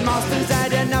headmasters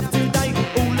had enough today.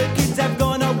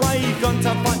 Gone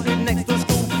to fight with next to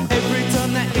school. Every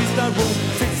turn that is the rule.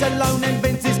 Sits alone and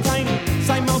bends his cane.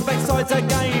 Same old backsides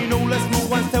again. All the small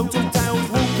ones tell tall tales.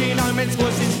 Walking home and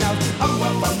squashing snails. Oh,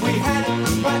 what fun we had.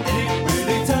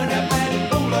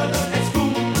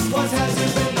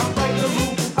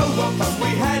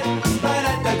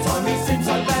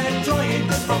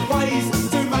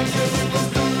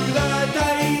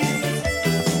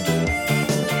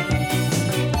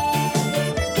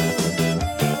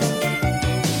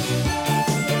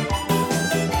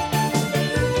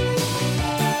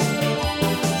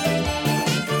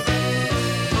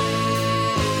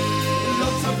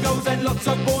 and lots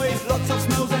of boys, lots of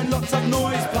smells and lots of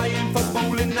noise. Playing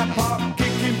football in the park,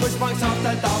 kicking push bikes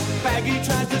after dark. Baggy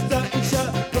trousers, dirty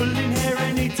shirt, pulling hair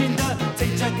and eating dirt.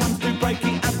 Teacher comes to break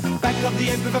it up, back of the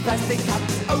end with a plastic cup.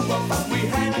 Oh, what fun we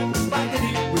had, but did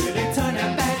it really turn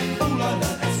out bad? All I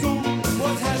learned at school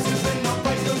was how to not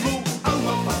break the rule. Oh,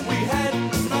 what fun we had,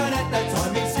 but at that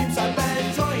time it seemed so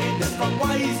bad. Trying different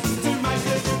ways to make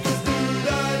the difference through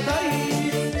the days.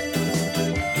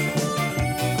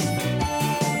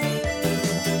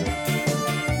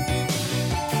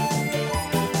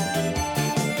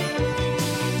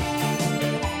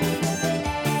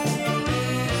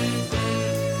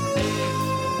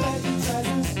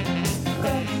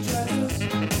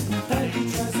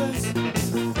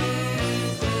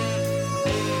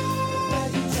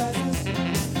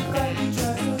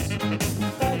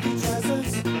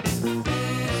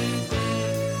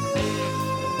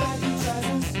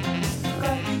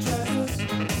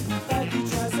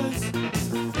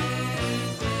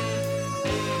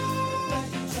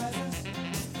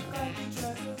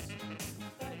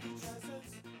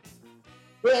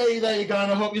 Hey, there you go,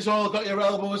 and I hope you've all got your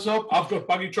elbows up. I've got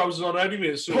baggy trousers on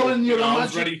anyway, so Pulling your, I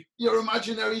was ready. your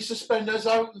imaginary suspenders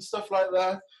out and stuff like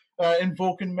that.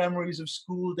 Invoking memories of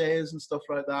school days and stuff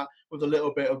like that with a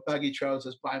little bit of Baggy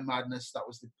Trousers by Madness. That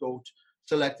was the GOAT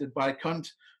selected by Cunt.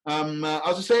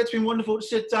 As I say, it's been wonderful to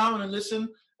sit down and listen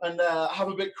and have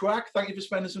a bit crack. Thank you for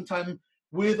spending some time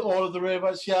with all of the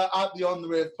ravers here at the On The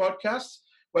Rave podcast.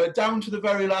 We're down to the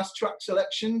very last track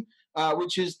selection,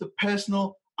 which is the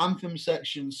personal anthem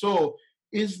section. So,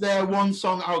 is there one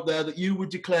song out there that you would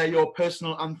declare your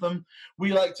personal anthem?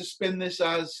 We like to spin this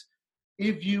as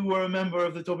if you were a member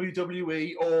of the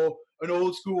WWE or an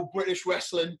old school British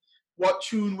wrestling, what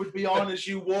tune would be on as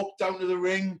you walked down to the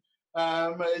ring?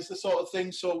 Is the sort of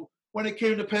thing. So when it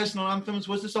came to personal anthems,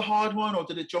 was this a hard one or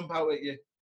did it jump out at you?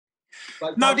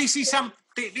 Like No, this is a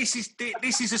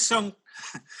song.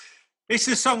 This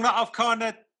is a song that I've kind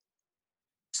of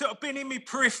sort of been in my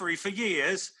periphery for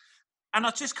years, and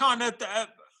I just kind of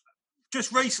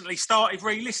just recently started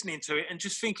re-listening to it and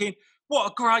just thinking, what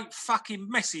a great fucking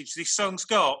message this song's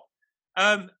got.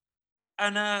 You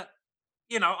know,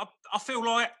 I feel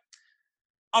like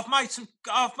I've made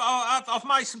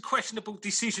some questionable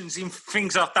decisions in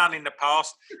things I've done in the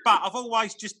past, but I've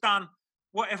always just done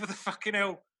whatever the fucking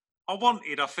hell I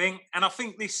wanted, I think, and I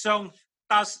think this song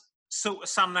does sort of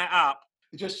sum that up.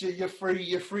 Just your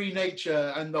free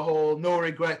nature and the whole no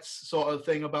regrets sort of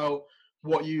thing about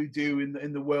what you do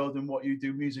in the world and what you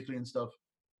do musically and stuff.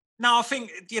 No, I think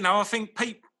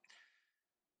people,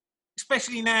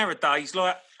 especially nowadays,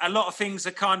 like a lot of things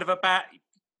are kind of about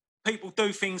people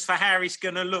do things for how it's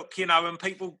going to look, you know, and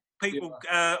people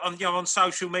on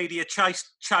social media chase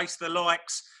the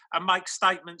likes and make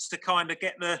statements to kind of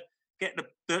get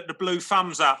the blue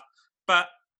thumbs up. But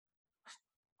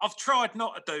I've tried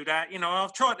not to do that, you know.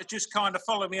 I've tried to just kind of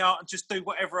follow me out and just do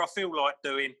whatever I feel like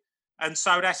doing. And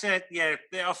so that's it. Yeah,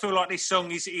 I feel like this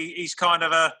song is kind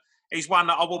of he's one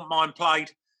that I wouldn't mind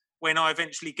played when I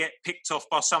eventually get picked off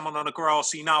by someone on a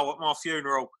grassy knoll at my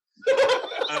funeral.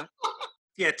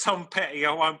 Yeah, Tom Petty,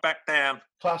 I Won't Back Down.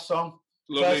 Class song.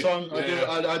 Lovely. Class song. Yeah.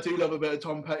 I do love a bit of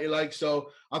Tom Petty, like,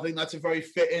 so I think that's a very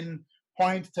fitting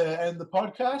point to end the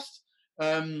podcast.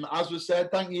 As was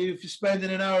said, thank you for spending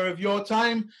an hour of your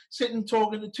time sitting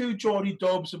talking to two Geordie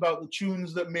Dubs about the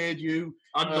tunes that made you.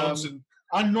 And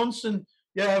Nonsen,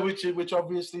 yeah, which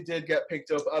obviously did get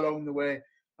picked up along the way.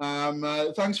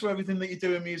 Thanks for everything that you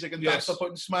do in music, and thanks for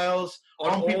putting smiles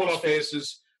on people's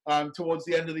faces towards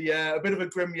the end of the year. A bit of a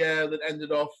grim year that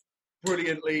ended off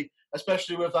brilliantly,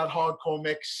 especially with that hardcore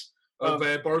mix.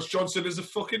 Boris Johnson is a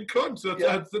fucking cunt.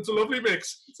 That's a lovely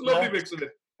mix. It's a lovely mix of it.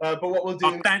 But what we'll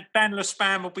do... Dan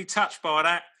LeSpan will be touched by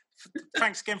that.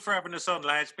 Thanks again for having us on,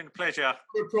 lads. It's been a pleasure.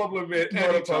 No problem, mate.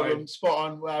 Not a problem.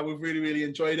 Spot on. We've really, really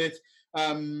enjoyed it.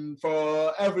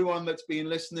 For everyone that's been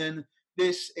listening,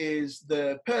 this is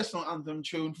the personal anthem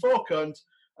tune for Cunt.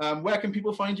 Where can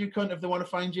people find you, Cunt, if they want to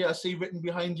find you? I see written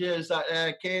behind you. Is that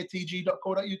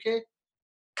katg.co.uk?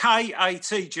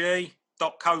 katg.co.uk.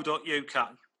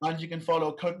 And you can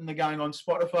follow Cunt and the Gang on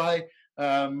Spotify.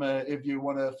 If you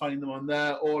want to find them on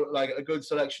there, or like a good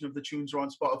selection of the tunes are on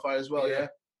Spotify as well, yeah?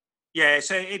 Yeah,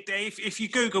 so if you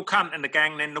Google Cunt and the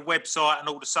Gang, then the website and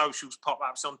all the socials pop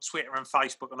up. It's on Twitter and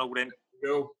Facebook and all them.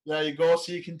 There you go.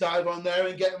 So you can dive on there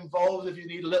and get involved if you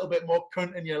need a little bit more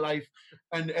cunt in your life.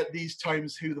 And at these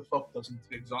times, who the fuck doesn't?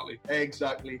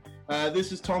 Exactly.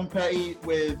 This is Tom Petty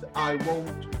with I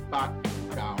Won't Back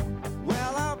Down.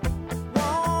 Well, I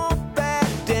won't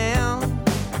back down.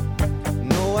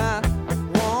 No, I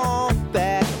won't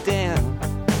back down.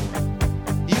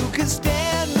 You can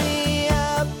stand me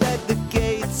up at the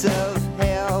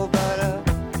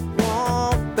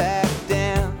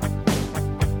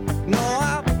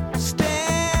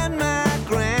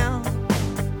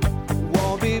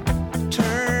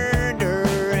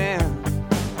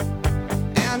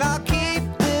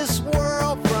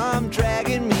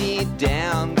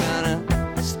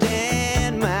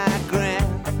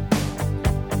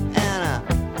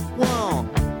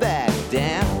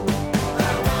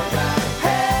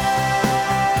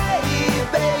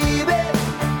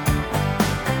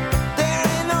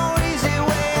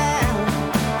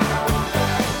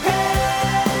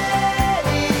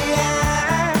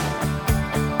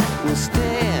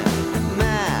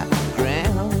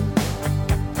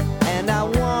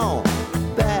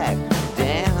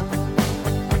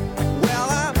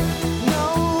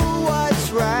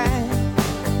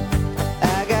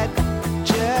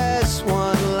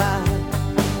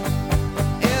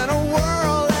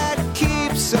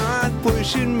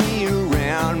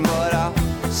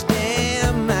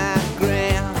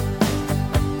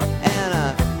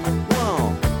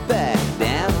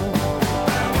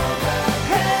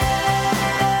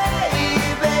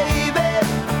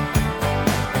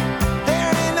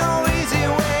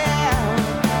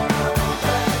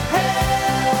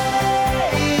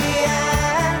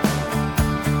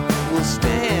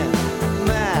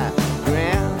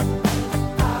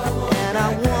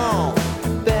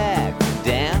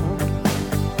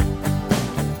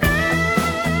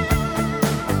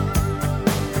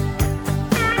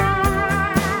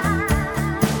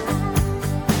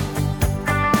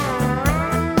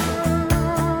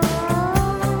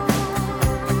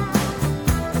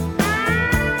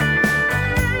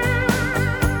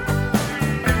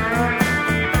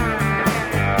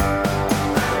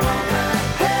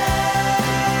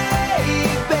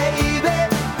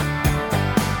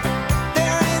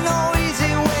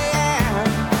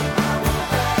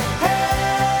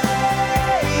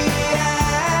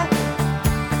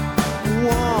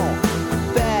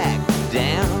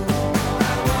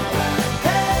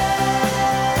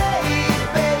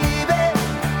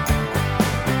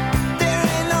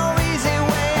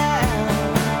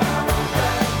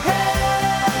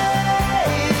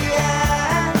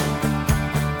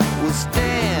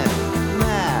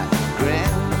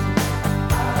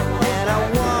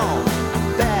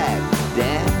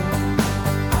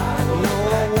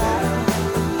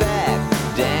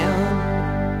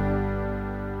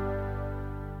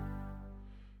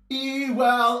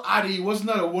Addy, wasn't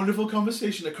that a wonderful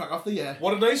conversation to crack off the year?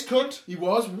 What a nice cunt. He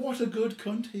was. What a good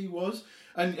cunt he was.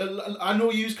 And I know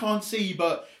you can't see,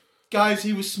 but guys,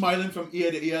 he was smiling from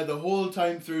ear to ear the whole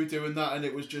time through doing that, and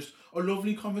it was just a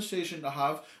lovely conversation to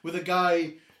have with a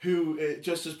guy who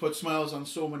just has put smiles on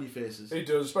so many faces. He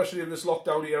does, especially in this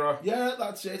lockdown era. Yeah,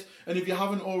 that's it. And if you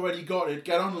haven't already got it,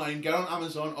 get online, get on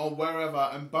Amazon or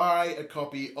wherever and buy a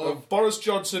copy of... Boris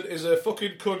Johnson is a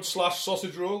fucking cunt /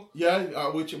 sausage roll. Yeah,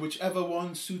 whichever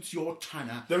one suits your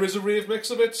tanner. There is a rave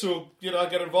mix of it, so, get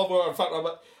involved with it. In fact,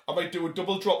 I might do a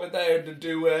double drop at the end and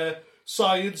do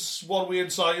science one way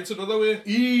and science another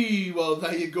way. Well,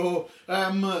 there you go.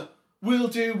 We'll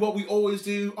do what we always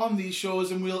do on these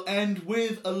shows, and we'll end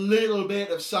with a little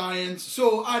bit of science.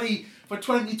 So, Addy, for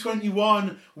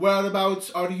 2021,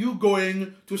 whereabouts are you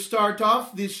going to start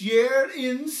off this year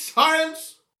in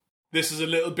science? This is a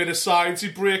little bit of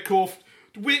sciencey break-off.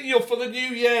 Waiting you up for the new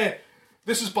year.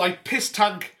 This is by Piss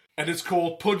Tank, and it's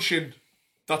called Punchin'.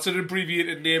 That's an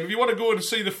abbreviated name. If you want to go and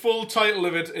see the full title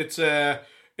of it, it's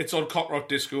on Cockroach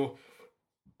Disco.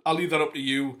 I'll leave that up to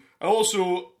you. And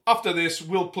also, after this,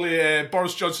 we'll play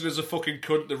Boris Johnson is a fucking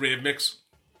cunt, the rave mix.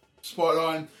 Spot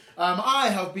on. I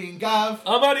have been Gav.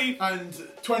 I'm Addy. And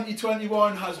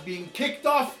 2021 has been kicked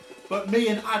off, but me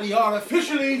and Addy are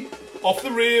officially... off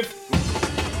the rave.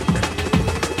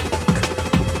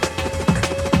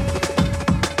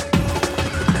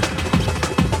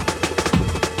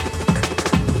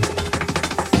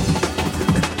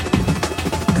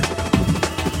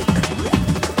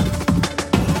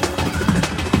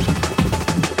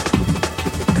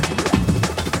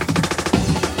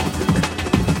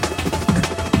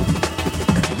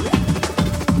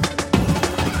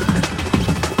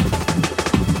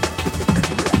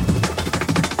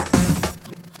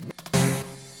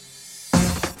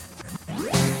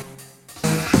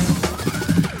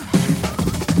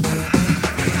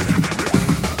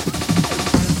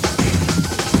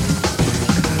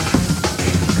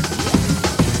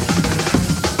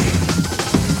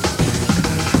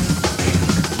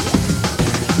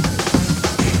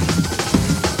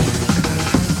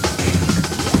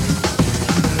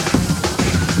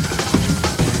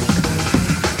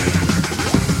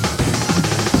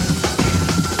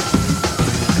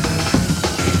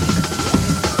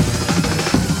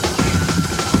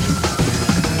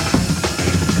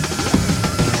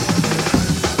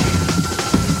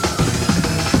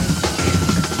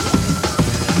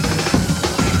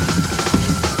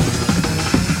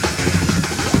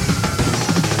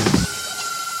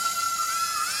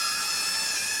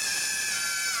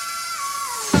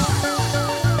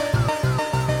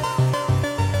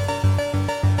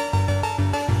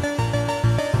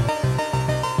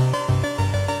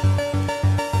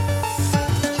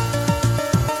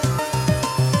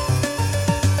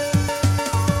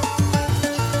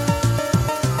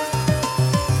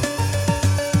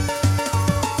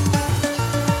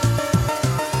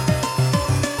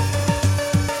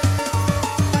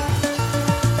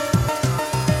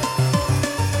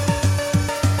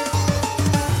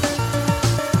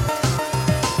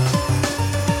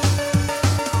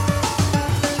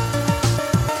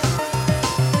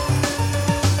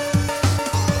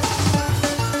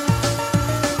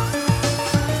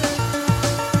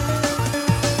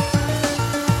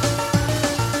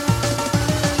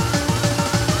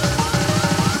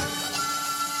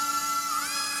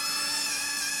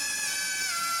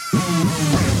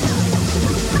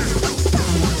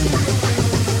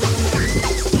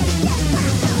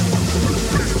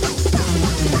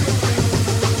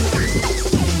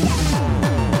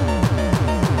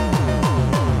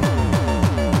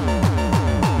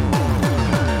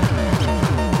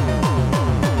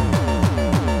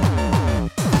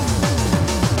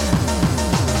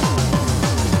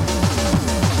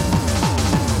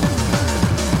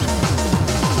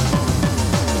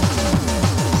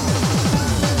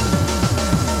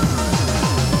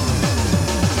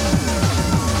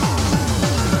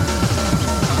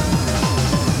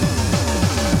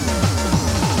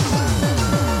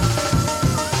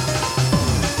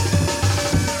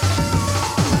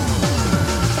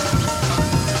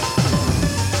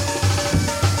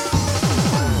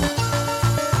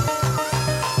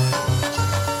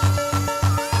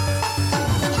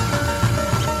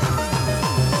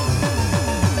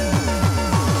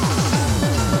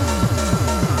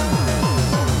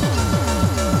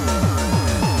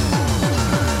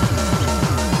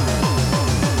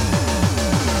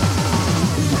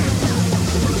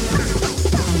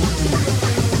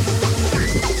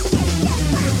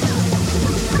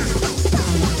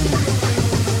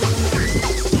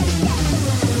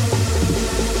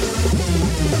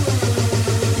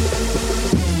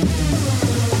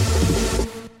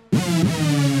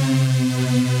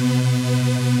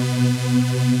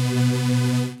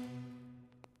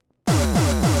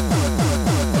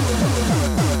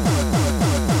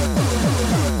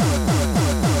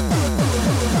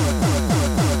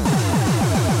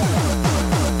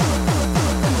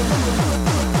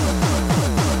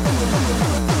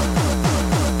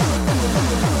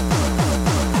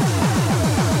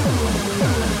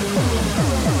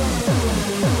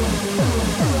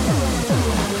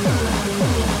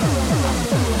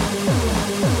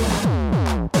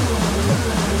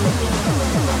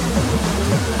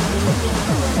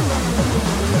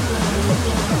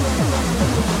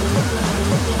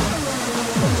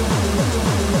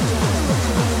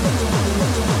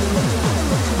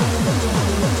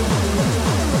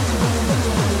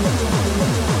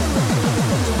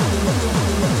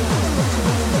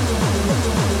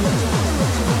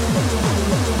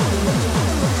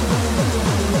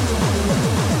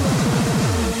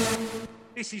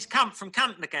 cunt from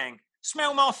Cantner Gang.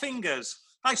 Smell my fingers.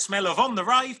 They smell of On the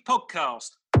Rave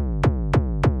podcast.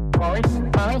 Boris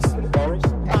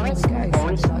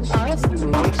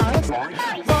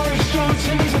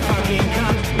Johnson is a fucking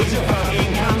cunt. He's a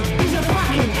fucking cunt.